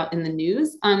heard about in the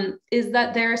news, is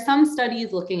that there are some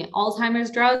studies looking at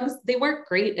Alzheimer's drugs. They work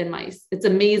great in mice. It's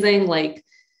amazing, like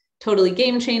totally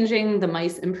game changing. The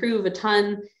mice improve a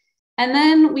ton. And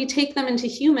then we take them into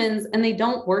humans and they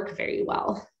don't work very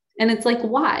well. And it's like,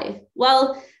 why?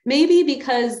 Well, maybe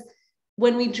because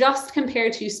when we just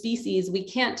compare two species, we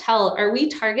can't tell, are we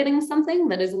targeting something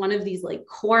that is one of these like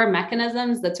core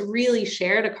mechanisms that's really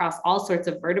shared across all sorts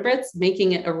of vertebrates,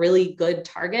 making it a really good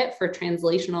target for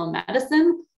translational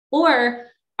medicine? Or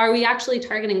are we actually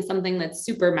targeting something that's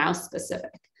super mouse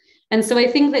specific? And so I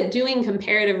think that doing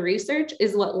comparative research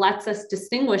is what lets us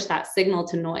distinguish that signal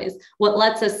to noise, what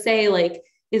lets us say, like,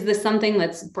 is this something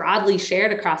that's broadly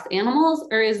shared across animals,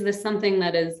 or is this something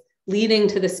that is leading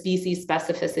to the species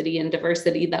specificity and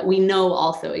diversity that we know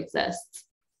also exists?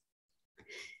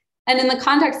 And in the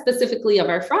context specifically of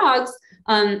our frogs,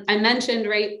 I mentioned,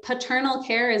 right, paternal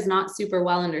care is not super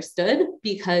well understood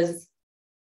because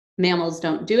mammals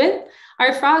don't do it.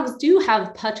 Our frogs do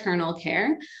have paternal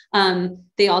care.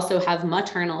 They also have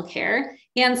maternal care.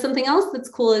 And something else that's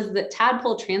cool is that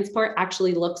tadpole transport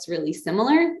actually looks really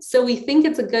similar. So we think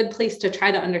it's a good place to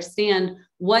try to understand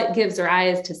what gives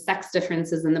rise to sex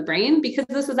differences in the brain, because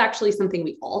this is actually something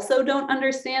we also don't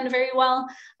understand very well.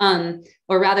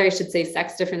 Or rather, I should say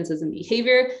sex differences in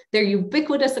behavior. They're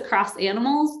ubiquitous across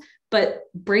animals, but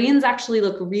brains actually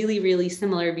look really, really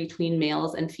similar between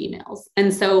males and females.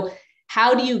 And so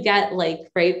how do you get, like,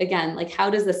 right, again, like how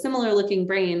does a similar looking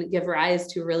brain give rise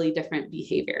to really different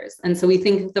behaviors? And so we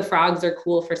think the frogs are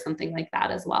cool for something like that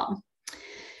as well.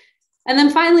 And then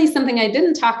finally, something I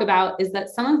didn't talk about is that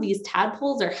some of these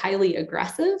tadpoles are highly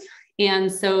aggressive.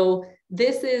 And so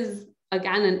this is,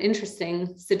 again, an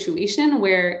interesting situation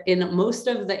where in most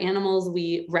of the animals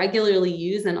we regularly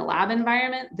use in a lab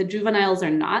environment, the juveniles are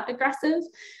not aggressive,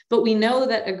 but we know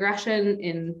that aggression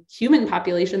in human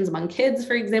populations among kids,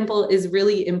 for example, is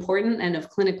really important and of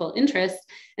clinical interest.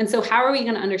 And so how are we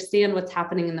going to understand what's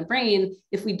happening in the brain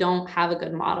if we don't have a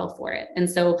good model for it? And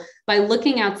so by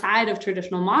looking outside of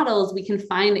traditional models, we can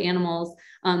find animals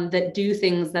that do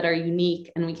things that are unique,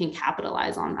 and we can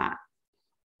capitalize on that.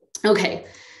 Okay.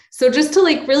 So just to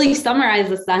like really summarize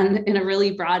this then in a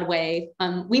really broad way,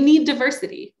 we need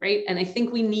diversity, right? And I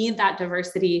think we need that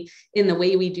diversity in the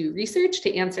way we do research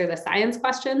to answer the science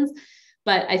questions.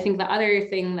 But I think the other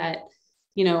thing that,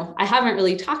 you know, I haven't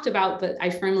really talked about, but I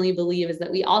firmly believe is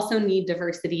that we also need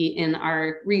diversity in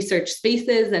our research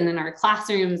spaces and in our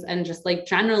classrooms and just like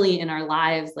generally in our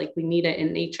lives, like we need it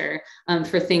in nature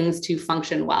for things to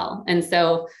function well. And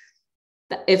so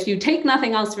if you take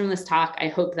nothing else from this talk, I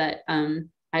hope that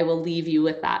I will leave you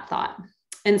with that thought.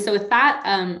 And so with that,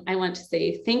 I want to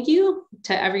say thank you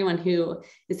to everyone who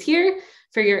is here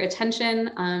for your attention,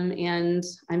 and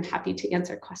I'm happy to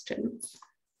answer questions.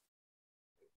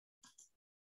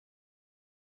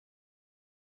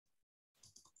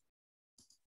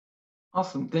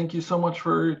 Awesome. Thank you so much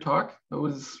for your talk. That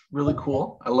was really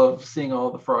cool. I love seeing all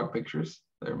the frog pictures.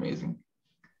 They're amazing.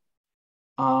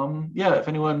 Yeah, if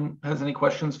anyone has any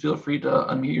questions, feel free to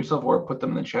unmute yourself or put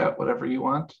them in the chat, whatever you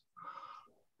want.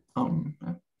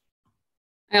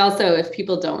 I also, if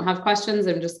people don't have questions,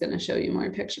 I'm just going to show you more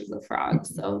pictures of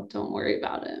frogs, so don't worry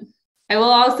about it. I will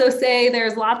also say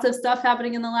there's lots of stuff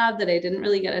happening in the lab that I didn't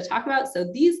really get to talk about. So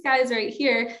these guys right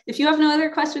here, if you have no other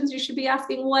questions, you should be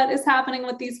asking what is happening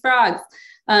with these frogs.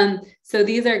 So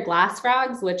these are glass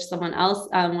frogs, which someone else,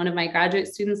 one of my graduate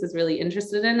students is really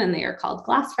interested in, and they are called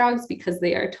glass frogs because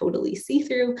they are totally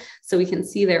see-through. So we can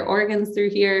see their organs through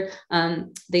here.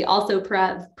 They also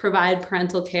provide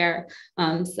parental care.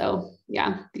 So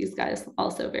yeah, these guys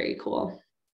also very cool.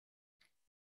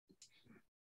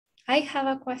 I have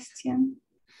a question.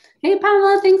 Hey,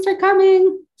 Pamela, thanks for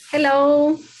coming.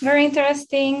 Hello, very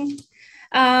interesting.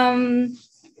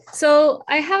 So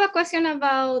I have a question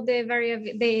about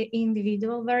the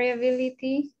individual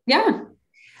variability. Yeah.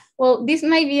 Well, this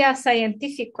might be a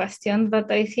scientific question,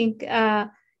 but I think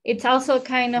it's also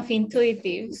kind of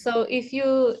intuitive. So if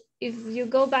you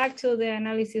go back to the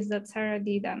analysis that Sarah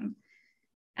did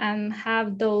and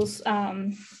have those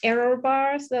error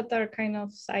bars that are kind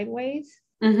of sideways,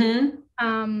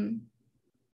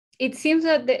 it seems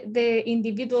that the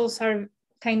individuals are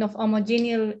kind of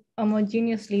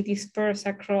homogeneously dispersed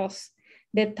across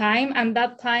the time, and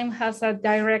that time has a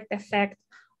direct effect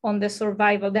on the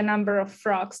survival, the number of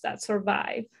frogs that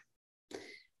survive.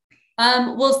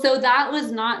 Well, so that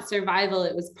was not survival,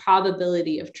 it was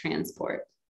probability of transport.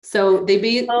 So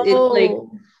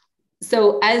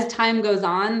so as time goes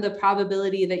on, the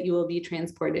probability that you will be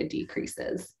transported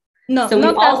decreases. No,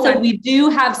 so we do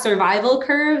have survival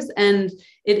curves, and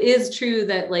it is true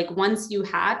that like once you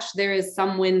hatch, there is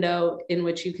some window in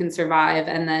which you can survive,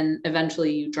 and then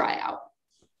eventually you dry out.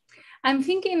 I'm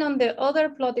thinking on the other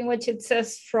plot in which it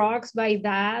says frogs by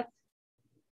dad.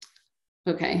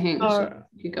 Okay, hang on.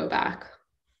 You go back.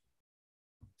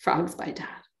 Frogs by dad.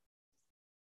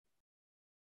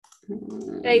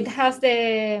 It has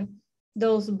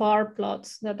those bar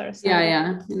plots that are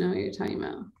yeah, I know what you're talking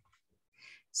about.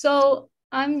 So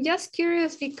I'm just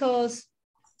curious because,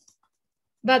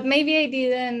 but maybe I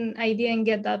didn't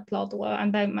get that plot well,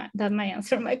 and that might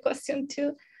answer my question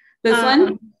too.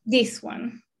 This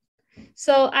one.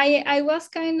 So I was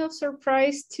kind of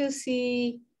surprised to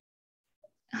see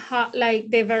how like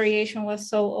the variation was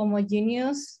so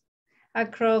homogeneous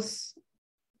across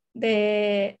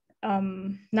the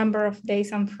number of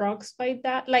days and frogs by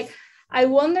that. Like, I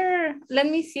wonder, let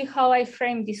me see how I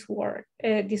frame this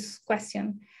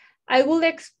question. I would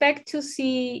expect to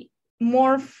see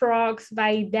more frogs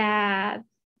by that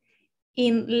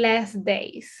in less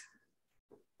days.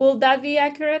 Will that be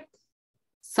accurate?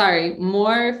 Sorry,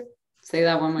 more, say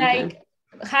that one more time.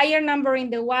 Higher number in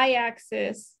the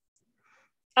y-axis.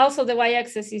 Also, the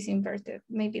y-axis is inverted.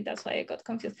 Maybe that's why I got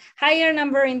confused. Higher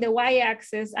number in the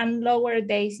y-axis and lower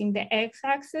days in the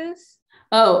x-axis.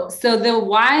 Oh, so the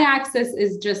y-axis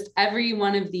is just every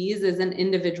one of these is an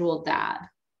individual dad.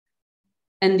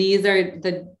 And these are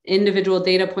the individual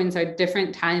data points are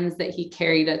different times that he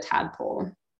carried a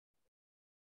tadpole.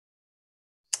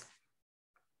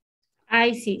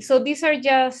 I see. So these are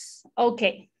just,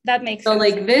 okay, that makes sense. So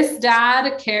like this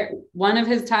dad, one of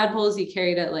his tadpoles, he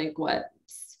carried at like what?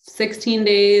 16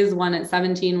 days, one at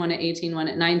 17, one at 18, one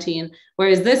at 19.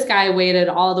 Whereas this guy waited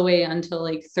all the way until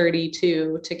like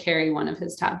 32 to carry one of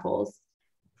his tadpoles.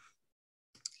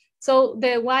 So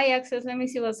the y-axis, let me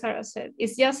see what Sarah said.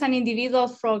 It's just an individual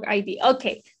frog ID.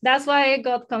 Okay, that's why I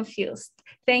got confused.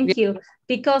 Thank you.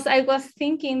 Because I was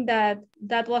thinking that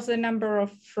was the number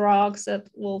of frogs that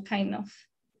will kind of.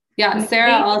 Yeah,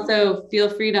 Sarah, also feel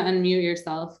free to unmute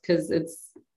yourself because it's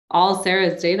all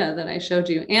Sarah's data that I showed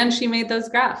you. And she made those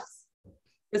graphs.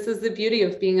 This is the beauty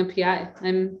of being a PI.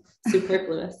 I'm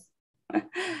superfluous.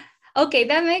 Okay,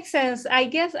 that makes sense. I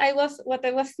guess what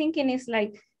I was thinking is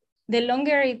like, the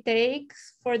longer it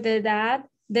takes for the dad,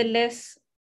 the less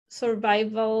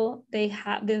survival they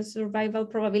have, the survival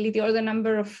probability or the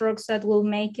number of frogs that will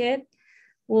make it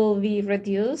will be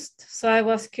reduced. So I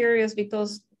was curious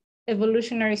because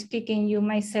evolutionary speaking, you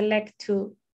might select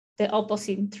to the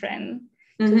opposite trend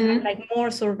to have like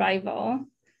more survival.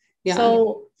 Yeah.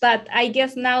 So, but I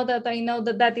guess now that I know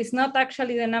that is not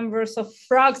actually the numbers of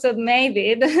frogs that made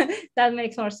it, that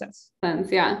makes more sense.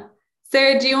 Yeah.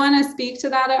 Sarah, do you want to speak to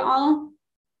that at all?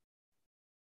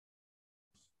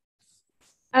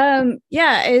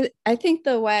 Yeah, I think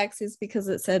the y-axis, because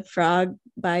it said frog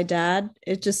by dad,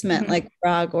 it just meant like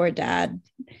frog or dad,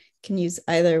 can use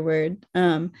either word.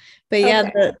 But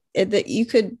yeah, you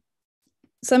could,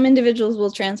 some individuals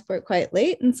will transport quite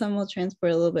late and some will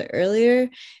transport a little bit earlier.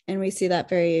 And we see that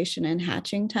variation in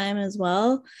hatching time as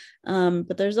well.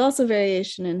 But there's also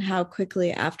variation in how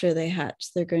quickly after they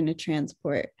hatch, they're going to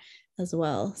transport as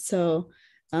well. So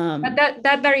but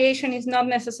that variation is not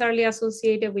necessarily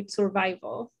associated with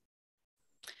survival.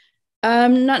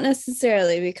 Not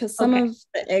necessarily, because some of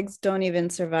the eggs don't even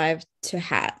survive to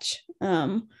hatch.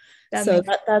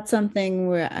 That's something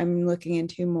where I'm looking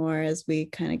into more as we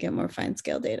kind of get more fine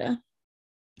scale data.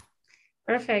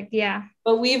 Perfect. Yeah.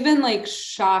 But we've been like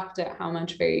shocked at how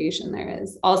much variation there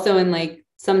is. Also in like,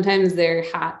 sometimes they're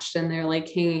hatched and they're like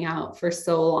hanging out for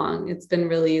so long. It's been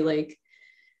really like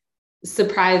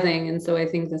surprising. And so I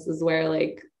think this is where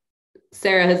like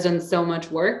Sarah has done so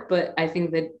much work, but I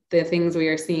think that the things we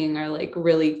are seeing are like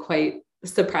really quite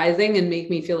surprising and make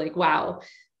me feel like, wow,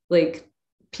 like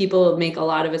people make a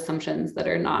lot of assumptions that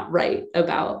are not right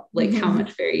about like how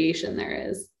much variation there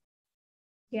is.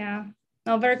 Yeah,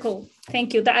 no, very cool.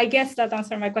 Thank you. I guess that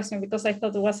answered my question because I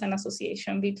thought there was an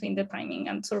association between the timing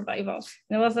and survival.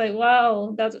 And I was like,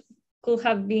 wow, that could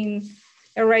have been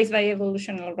erased by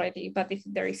evolution already, but if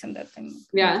there isn't that thing.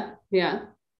 Yeah.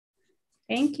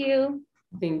 Thank you.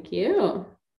 Thank you.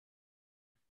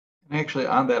 Actually,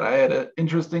 on that, I had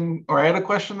a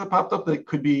question that popped up that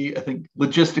could be, I think,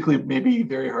 logistically maybe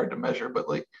very hard to measure, but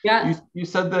like, you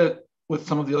said that with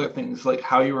some of the other things, like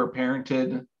how you were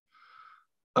parented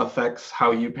affects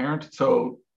how you parent.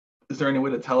 So is there any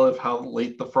way to tell if how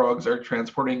late the frogs are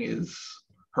transporting is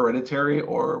hereditary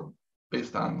or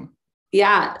based on?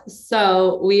 Yeah,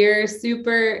 so we're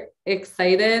super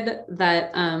excited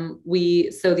that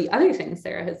so the other thing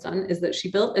Sarah has done is that she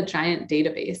built a giant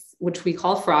database, which we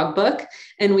call Frog Book,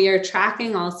 and we are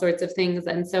tracking all sorts of things.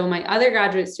 And so my other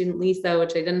graduate student, Lisa,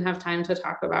 which I didn't have time to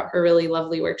talk about her really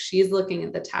lovely work, she's looking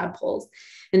at the tadpoles.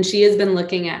 And she has been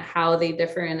looking at how they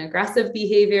differ in aggressive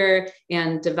behavior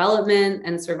and development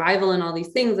and survival and all these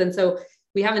things. And so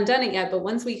we haven't done it yet, but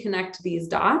once we connect these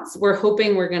dots, we're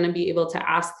hoping we're going to be able to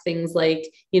ask things like,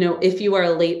 if you are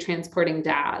a late transporting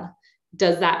dad,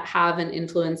 does that have an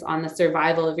influence on the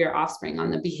survival of your offspring,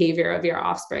 on the behavior of your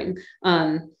offspring?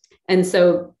 And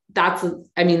so that's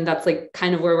like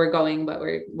kind of where we're going, but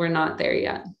we're not there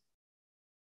yet.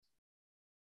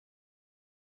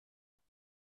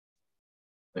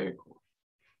 Very cool.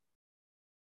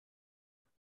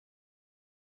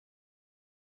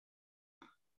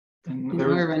 And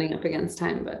we're running up against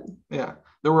time, but yeah,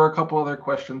 there were a couple other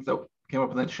questions that came up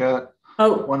in the chat.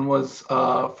 Oh, one was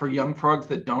for young frogs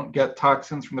that don't get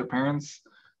toxins from their parents,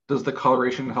 does the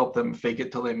coloration help them fake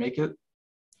it till they make it?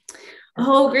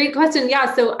 Oh, great question.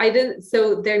 Yeah,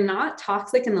 so they're not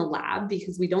toxic in the lab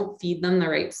because we don't feed them the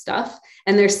right stuff,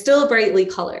 and they're still brightly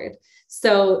colored.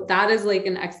 So that is like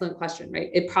an excellent question,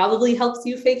 right? It probably helps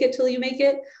you fake it till you make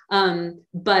it.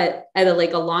 But at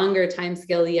a longer time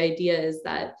scale, the idea is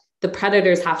that the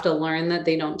predators have to learn that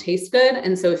they don't taste good.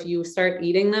 And so if you start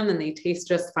eating them and they taste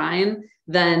just fine,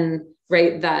 then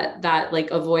right, that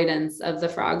like avoidance of the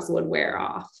frogs would wear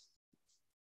off.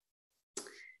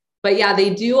 But yeah,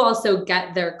 they do also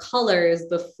get their colors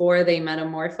before they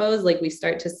metamorphose. Like we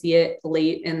start to see it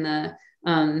late in the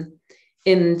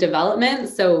in development.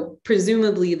 So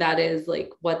presumably that is like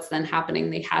what's then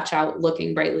happening. They hatch out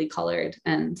looking brightly colored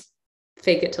and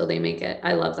fake it till they make it.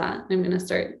 I love that. I'm going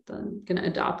to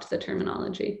adopt the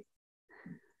terminology.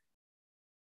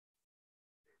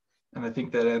 And I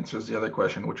think that answers the other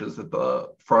question, which is that the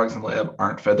frogs in the lab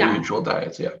aren't fed their usual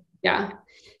diets. Yeah. Yeah.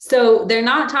 So they're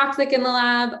not toxic in the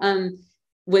lab,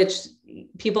 which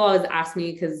people always ask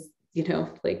me because,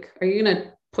 like, are you going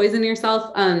to poison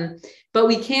yourself?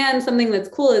 But something that's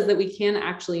cool is that we can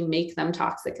actually make them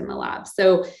toxic in the lab.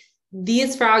 So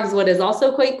these frogs, what is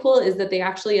also quite cool is that they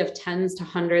actually have tens to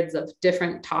hundreds of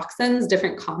different toxins,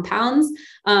 different compounds.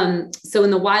 So in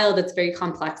the wild, it's very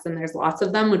complex and there's lots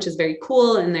of them, which is very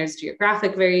cool. And there's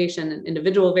geographic variation and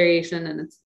individual variation, and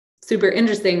it's super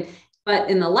interesting.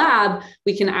 But in the lab,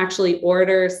 we can actually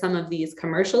order some of these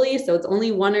commercially. So it's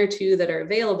only one or two that are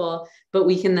available, but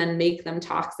we can then make them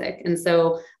toxic. And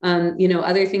so,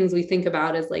 other things we think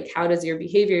about is like, how does your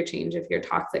behavior change if you're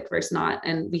toxic versus not?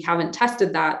 And we haven't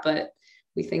tested that, but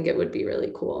we think it would be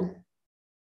really cool.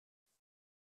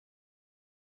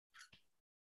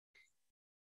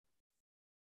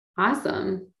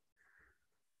 Awesome.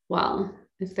 Well,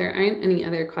 if there aren't any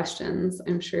other questions,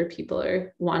 I'm sure people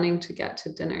are wanting to get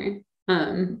to dinner.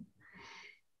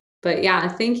 But yeah,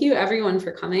 thank you everyone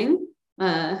for coming,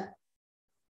 and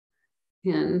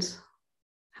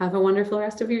have a wonderful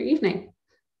rest of your evening.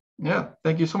 Yeah,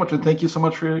 thank you so much. And thank you so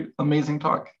much for your amazing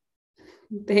talk.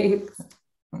 Thanks.